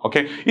മതി.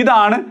 ഓക്കെ,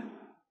 ഇതാണ്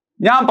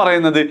ഞാൻ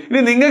പറയുന്നത്. ഇനി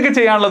നിങ്ങൾക്ക്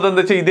ചെയ്യാനുള്ളത്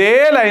എന്താ വെച്ചാൽ ഇതേ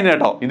ലൈൻ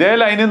കേട്ടോ. ഇതേ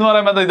ലൈൻ എന്ന്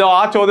പറയുമ്പോൾ ഇത്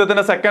ആ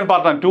ചോദ്യത്തിന്റെ സെക്കൻഡ്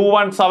പാർട്ടാണ്.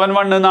 2-1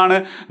 7-1 എന്നാണ്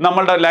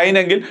നമ്മളുടെ ലൈൻ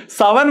എങ്കിൽ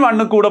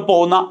 7-1 കൂടെ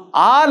പോകുന്ന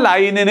ആ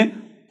ലൈനിന്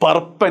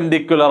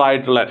പെർപെൻഡിക്കുലർ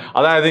ആയിട്ടുള്ള,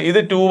 അതായത്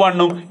ഇത്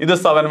 2-1 ഇത്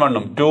 7-1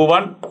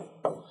 2-1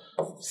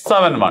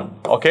 7-1.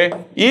 ഓക്കെ,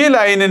 ഈ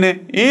ലൈനിന്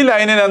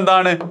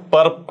എന്താണ്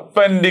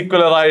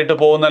പെർപെൻഡിക്കുലർ ആയിട്ട്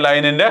പോകുന്ന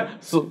ലൈനിന്റെ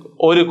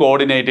ഒരു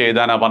കോർഡിനേറ്റ്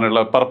എഴുതാനാണ്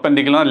പറഞ്ഞിട്ടുള്ളത്.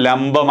 പെർപെൻഡിക്കുലർ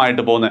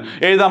ലംബമായിട്ട് പോകുന്നത്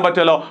എഴുതാൻ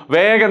പറ്റുമല്ലോ.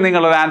 വേഗം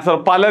നിങ്ങളൊരു ആൻസർ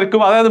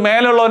പലർക്കും, അതായത്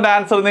മേലുള്ളവന്റെ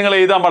ആൻസർ നിങ്ങൾ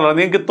എഴുതാൻ പാടില്ല.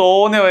 നിങ്ങൾക്ക്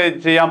തോന്നിയ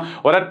ചെയ്യാം.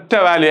 ഒരൊറ്റ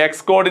വാല്യൂ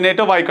എക്സ്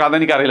കോർഡിനേറ്റോ വൈ,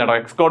 അതെനിക്ക് അറിയില്ല കേട്ടോ.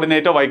 എക്സ്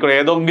കോർഡിനേറ്റോ വൈ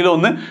ഏതെങ്കിലും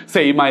ഒന്ന്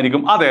സെയിം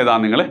ആയിരിക്കും. അതേതാ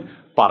നിങ്ങൾ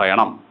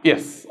പറയണം.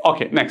 യെസ്.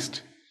 ഓക്കെ,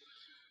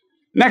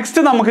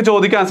 നെക്സ്റ്റ് നമുക്ക്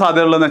ചോദിക്കാൻ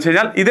സാധ്യതയുള്ളതെന്ന് വെച്ച്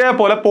കഴിഞ്ഞാൽ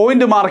ഇതേപോലെ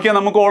പോയിന്റ് മാർക്ക് ചെയ്യാൻ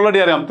നമുക്ക് ഓൾറെഡി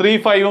അറിയാം.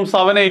 3-5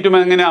 7-8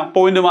 എങ്ങനെയാ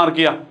പോയിന്റ് മാർക്ക്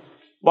ചെയ്യുക?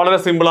 വളരെ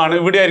സിമ്പിൾ ആണ്.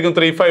 ഇവിടെ ആയിരിക്കും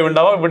 3-5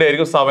 ഉണ്ടാവുക, ഇവിടെ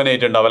ആയിരിക്കും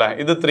 7-8 ഉണ്ടാവുക അല്ലെ.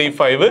 ഇത്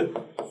 3-5,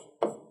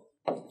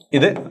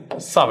 ഇത്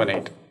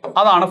 7-8.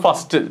 അതാണ്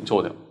ഫസ്റ്റ്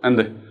ചോദ്യം.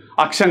 എന്ത്?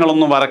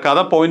 അക്ഷങ്ങളൊന്നും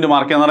വരക്കാതെ പോയിന്റ്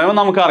മാർക്ക് ചെയ്യാന്ന് പറയുമ്പോൾ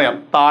നമുക്കറിയാം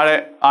താഴെ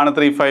ആണ്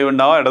 3-5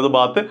 ഉണ്ടാവുക, ഇടത്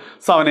ഭാഗത്ത്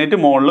 7-8,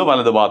 മുകളിൽ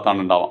വലത്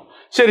ഭാഗത്താണ് ഉണ്ടാവുക.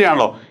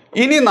 ശരിയാണല്ലോ.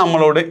 ഇനി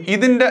നമ്മളോട്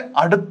ഇതിന്റെ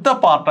അടുത്ത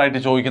പാർട്ടായിട്ട്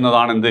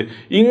ചോദിക്കുന്നതാണ് എന്ത്?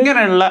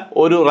 ഇങ്ങനെയുള്ള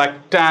ഒരു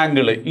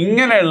റെക്റ്റാങ്കിള്,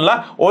 ഇങ്ങനെയുള്ള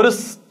ഒരു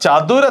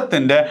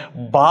ചതുരത്തിന്റെ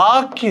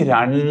ബാക്കി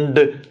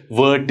 2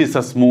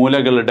 വേർട്ടിസസ്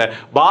മൂലകളുടെ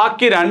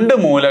ബാക്കി 2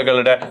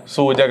 മൂലകളുടെ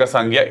സൂചക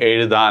സംഖ്യ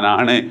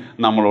എഴുതാനാണ്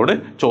നമ്മളോട്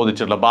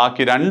ചോദിച്ചിട്ടുള്ളത്.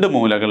 ബാക്കി 2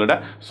 മൂലകളുടെ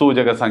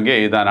സൂചക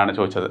സംഖ്യ എഴുതാനാണ്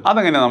ചോദിച്ചത്.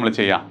 അതെങ്ങനെയാ നമ്മൾ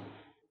ചെയ്യാം?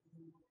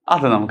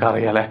 അത്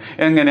നമുക്കറിയാലേ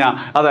എങ്ങനെയാ.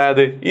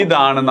 അതായത്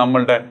ഇതാണ്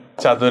നമ്മളുടെ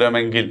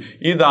ചതുരമെങ്കിൽ,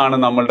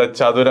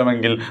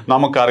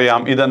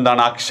 നമുക്കറിയാം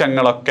ഇതെന്താണ്,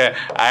 അക്ഷങ്ങളൊക്കെ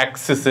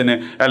ആക്സിസിന്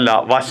അല്ല,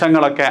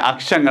 വശങ്ങളൊക്കെ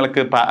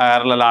അക്ഷങ്ങൾക്ക്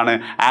പാരലലാണ്,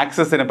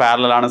 ആക്സിസിന്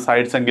പാരലലാണ്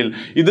സൈഡ്സ് എങ്കിൽ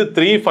ഇത്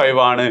 3-5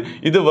 ആണ്.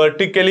 ഇത്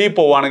വെർട്ടിക്കലി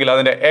പോവുകയാണെങ്കിൽ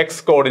അതിന്റെ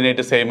എക്സ്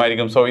കോർഡിനേറ്റ് സെയിം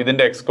ആയിരിക്കും. സോ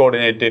ഇതിന്റെ എക്സ്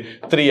കോർഡിനേറ്റ്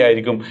 3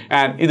 ആയിരിക്കും.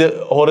 ആൻഡ് ഇത്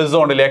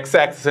ഹൊറിസോണ്ടൽ എക്സ്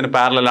ആക്സിസിന്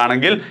പാരലൽ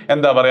ആണെങ്കിൽ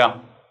എന്താ പറയാ,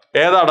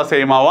 ഏതാടെ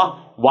സെയിം ആവാ?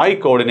 y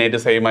കോർഡിനേറ്റ്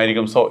സെയിം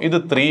ആയിരിക്കും. സോ ഇത്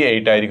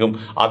 3-8 ആയിരിക്കും.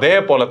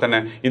 അതേപോലെ തന്നെ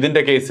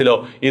ഇതിന്റെ കേസിലോ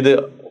ഇത്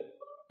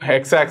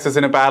എക്സ്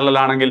ആക്സിസിന് പാരലൽ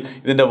ആണെങ്കിൽ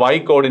ഇതിന്റെ y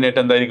കോർഡിനേറ്റ്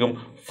എന്തായിരിക്കും?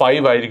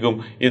 5 ആയിരിക്കും.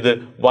 ഇത്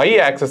y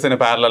ആക്സിസിന്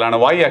പാരലൽ ആണ്,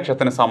 y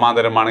അക്ഷത്തിന്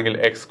സമാന്തരമാണെങ്കിൽ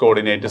എക്സ്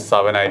കോർഡിനേറ്റ്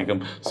 7 ആയിരിക്കും.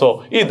 സോ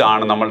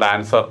ഇതാണ് നമ്മളുടെ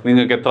ആൻസർ.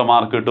 നിങ്ങൾക്ക് എത്ര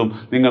മാർക്ക് കിട്ടും?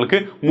 നിങ്ങൾക്ക്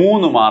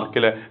 3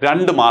 മാർക്കിൽ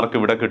 2 മാർക്ക്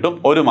ഇവിടെ കിട്ടും,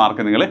 1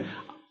 മാർക്ക് നിങ്ങൾ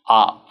ആ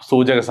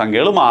സൂചക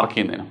സംഖ്യകൾ മാർക്ക്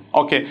ചെയ്യുന്നതിനും.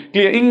 Okay,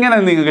 clear? ഇങ്ങനെ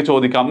നിങ്ങൾക്ക്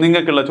ചോദിക്കാം.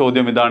 നിങ്ങൾക്കുള്ള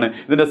ചോദ്യം ഇതാണ്.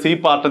 ഇതിന്റെ സി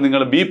പാർട്ട്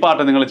നിങ്ങൾ, ബി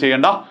പാർട്ട് നിങ്ങൾ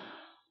ചെയ്യേണ്ട,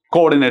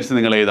 കോർഡിനേറ്റ്സ്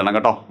നിങ്ങൾ എഴുതണം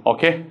കേട്ടോ.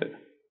 ഓക്കെ,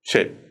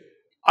 ശരി.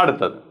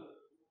 അടുത്തത്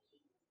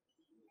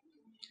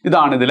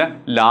ഇതാണ് ഇതിലെ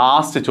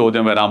ലാസ്റ്റ്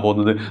ചോദ്യം വരാൻ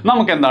പോകുന്നത്.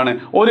 നമുക്ക് എന്താണ്,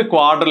 ഒരു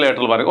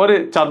ക്വാഡ്രിലേറ്ററൽ വരയ്ക്കുക. ഒരു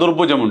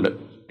ചതുർഭുജമുണ്ട്.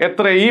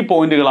 എത്ര ഈ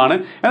പോയിന്റുകളാണ്.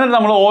 എന്നിട്ട്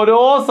നമ്മൾ ഓരോ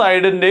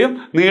സൈഡിന്റെയും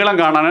നീളം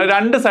കാണാനാണ്.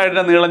 2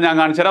 സൈഡിന്റെ നീളം ഞാൻ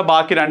കാണിച്ചു തരാം.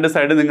 ബാക്കി 2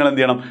 സൈഡ് നിങ്ങൾ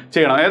എന്ത്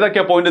ചെയ്യണം?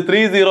 ഏതൊക്കെയാ പോയിന്റ്?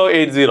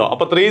 3080.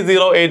 അപ്പൊ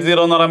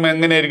 3080 എന്ന് പറയുമ്പോൾ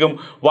എങ്ങനെയായിരിക്കും?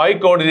 y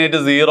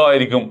കോർഡിനേറ്റ് 0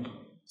 ആയിരിക്കും.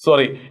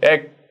 സോറി,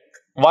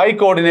 y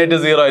കോർഡിനേറ്റ്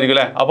 0 ആയിരിക്കും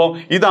അല്ലെ. അപ്പം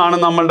ഇതാണ്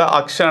നമ്മളുടെ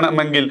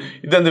അക്ഷരമെങ്കിൽ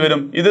ഇതെന്ത്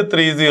വരും? ഇത്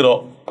 30,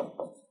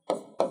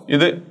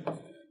 ഇത്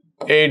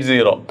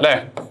 80 അല്ലെ.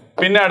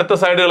 പിന്നെ അടുത്ത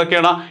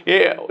സൈഡുകളൊക്കെയാണ്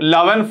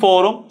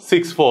 11-4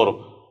 6-4.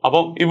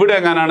 അപ്പം ഇവിടെ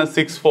എങ്ങനെയാണ്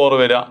 6-4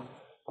 വരിക?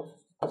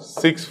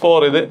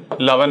 6-4 ഇത്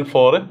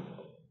 11-4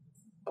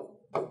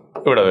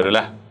 ഇവിടെ വരും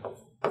അല്ലെ.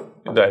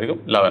 ഇതായിരിക്കും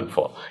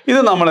 11-4. ഇത്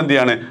നമ്മൾ എന്ത്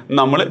ചെയ്യാണ്?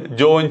 നമ്മൾ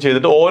ജോയിൻ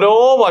ചെയ്തിട്ട് ഓരോ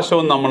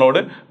വശവും നമ്മളോട്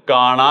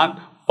കാണാൻ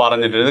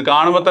പറഞ്ഞിട്ടുണ്ട്. ഇത്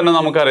കാണുമ്പോൾ തന്നെ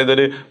നമുക്കറിയാം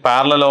ഇതൊരു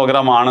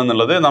പാരലലോഗ്രാം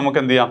ആണെന്നുള്ളത്.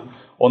 നമുക്ക് എന്ത് ചെയ്യാം?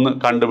 ഒന്ന്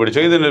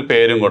കണ്ടുപിടിച്ചു. ഇതിനൊരു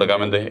പേരും കൊടുക്കാം.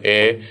 എന്ത്?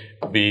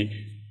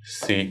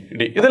 ABCD.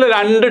 ഇതിൽ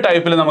 2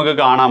 ടൈപ്പിൽ നമുക്ക്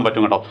കാണാൻ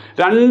പറ്റും കേട്ടോ.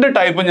 2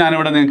 ടൈപ്പ്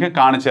ഞാനിവിടെ നിങ്ങൾക്ക്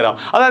കാണിച്ചു തരാം.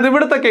 അതായത്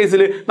ഇവിടുത്തെ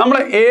കേസിൽ നമ്മൾ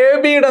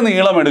AB-യുടെ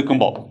നീളം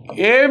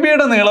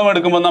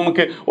എടുക്കുമ്പോൾ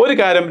നമുക്ക് ഒരു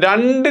കാര്യം,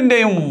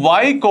 2ന്റെയും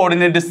y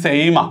കോർഡിനേറ്റ്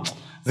സെയിമാ.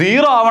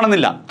 0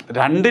 ആവണമെന്നില്ല.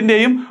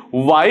 2ന്റെയും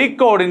y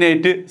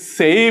കോർഡിനേറ്റ്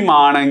സെയിം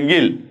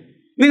ആണെങ്കിൽ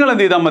നിങ്ങൾ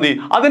എന്ത് ചെയ്താൽ മതി?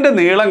 അതിന്റെ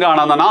നീളം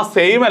കാണാന്നാണ്. ആ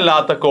സെയിം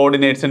അല്ലാത്ത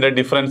കോർഡിനേറ്റ്സിന്റെ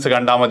ഡിഫറൻസ്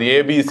കണ്ടാൽ മതി.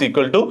 AB =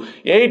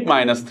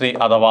 8 - 3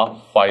 അഥവാ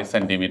 5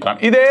 സെന്റിമീറ്റർ ആണ്.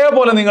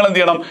 ഇതേപോലെ നിങ്ങൾ എന്ത്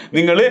ചെയ്യണം?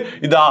 നിങ്ങൾ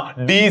ഇതാ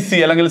DC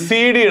അല്ലെങ്കിൽ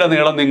CD-യുടെ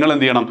നീളം നിങ്ങൾ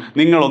എന്ത് ചെയ്യണം?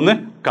 നിങ്ങളൊന്ന്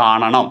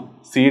കാണണം.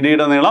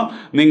 CD-യുടെ നീളം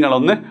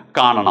നിങ്ങളൊന്ന്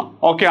കാണണം.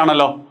 ഓക്കെ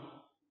ആണല്ലോ?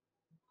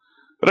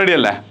 റെഡി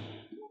അല്ലേ?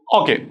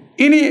 ഓക്കെ,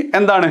 ഇനി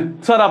എന്താണ്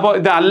സാർ? അപ്പോൾ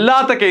ഇത്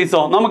അല്ലാത്ത കേസോ?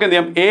 നമുക്ക് എന്ത്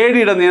ചെയ്യാം? എ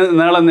ഡിയുടെ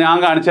നീളം ഞാൻ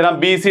കാണിച്ചു തരാം,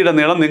 ബി സിയുടെ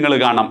നീളം നിങ്ങൾ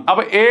കാണാം.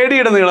 അപ്പൊ എ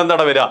ഡിയുടെ നീളം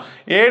എന്താണ് വരിക?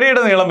 എ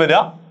ഡിയുടെ നീളം വരിക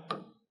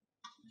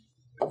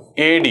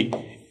A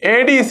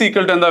D is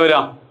equal to എന്താ വരിക?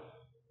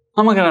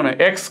 നമുക്കറിയാം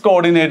എക്സ്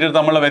കോർഡിനേറ്റിൽ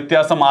തമ്മിലുള്ള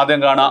വ്യത്യാസം ആദ്യം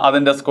കാണാം,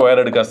 അതിന്റെ സ്ക്വയർ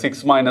എടുക്കുക,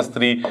 6 -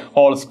 3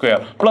 whole square,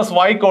 plus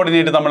Y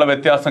coordinate തമ്മിലുള്ള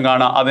വ്യത്യാസം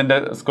കാണാം, അതിന്റെ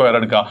സ്ക്വയർ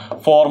എടുക്കുക,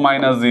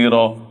 4 -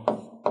 0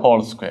 ഹോൾ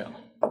സ്ക്വയർ.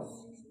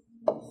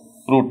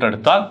 റൂട്ട്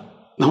എടുത്താൽ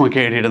നമുക്ക്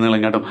എ ഡിയുടെ നീളം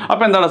കിട്ടും.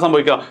 അപ്പൊ എന്താണ്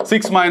സംഭവിക്കുക?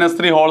 6 -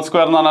 3 ഹോൾ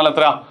സ്ക്വയർ എന്ന് പറഞ്ഞാൽ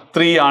എത്ര?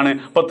 3 ആണ്.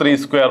 അപ്പൊ 3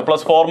 സ്ക്വയർ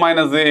പ്ലസ് 4 -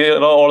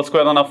 0 ഹോൾ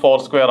സ്ക്വയർ എന്ന് പറഞ്ഞാൽ 4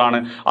 സ്ക്വയർ ആണ്.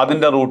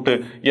 അതിന്റെ റൂട്ട്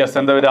യെസ്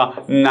എന്താ വരിക?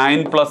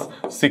 9 +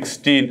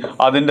 16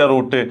 അതിന്റെ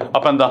റൂട്ട്.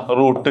 അപ്പൊ എന്താ?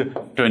 Root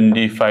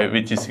 25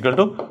 which is equal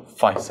to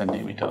 5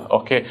 centimetre.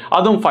 Okay,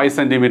 അതും 5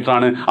 സെന്റിമീറ്റർ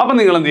ആണ്. അപ്പൊ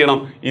നിങ്ങൾ എന്ത്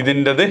ചെയ്യണം?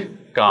 ഇതിൻ്റെത്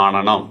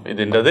കാണണം.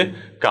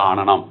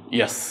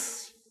 യെസ്,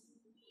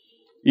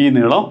 ഈ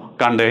നീളം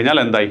കണ്ടു കഴിഞ്ഞാൽ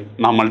എന്തായി?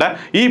 നമ്മളുടെ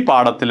ഈ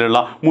പാഠത്തിലുള്ള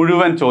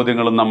മുഴുവൻ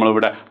ചോദ്യങ്ങളും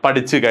നമ്മളിവിടെ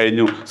പഠിച്ചു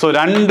കഴിഞ്ഞു. സോ ഈ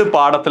രണ്ട്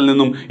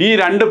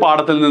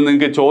പാഠത്തിൽ നിന്നും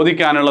നിങ്ങൾക്ക്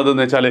ചോദിക്കാനുള്ളത്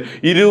എന്ന് വെച്ചാൽ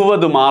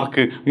 20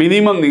 മാർക്ക്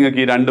മിനിമം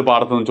നിങ്ങൾക്ക് ഈ 2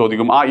 പാഠത്തിൽ നിന്നും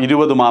ചോദിക്കും. ആ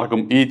 20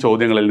 മാർക്കും ഈ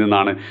ചോദ്യങ്ങളിൽ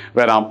നിന്നാണ്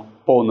വരാൻ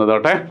പോകുന്നത്.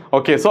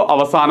 ഓക്കെ, സോ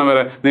അവസാനം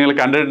വരെ നിങ്ങൾ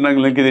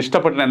കണ്ടിട്ടുണ്ടെങ്കിൽ നിങ്ങൾക്ക് ഇത്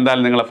ഇഷ്ടപ്പെട്ടിട്ട്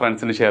എന്തായാലും നിങ്ങളെ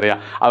ഫ്രണ്ട്സിന് ഷെയർ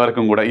ചെയ്യുക,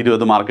 അവർക്കും കൂടെ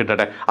 20 മാർക്ക്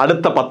കിട്ടട്ടെ.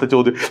 അടുത്ത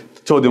 10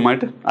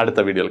 ചോദ്യമായിട്ട് അടുത്ത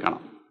വീഡിയോയിൽ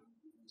കാണാം.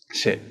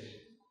 ശരി.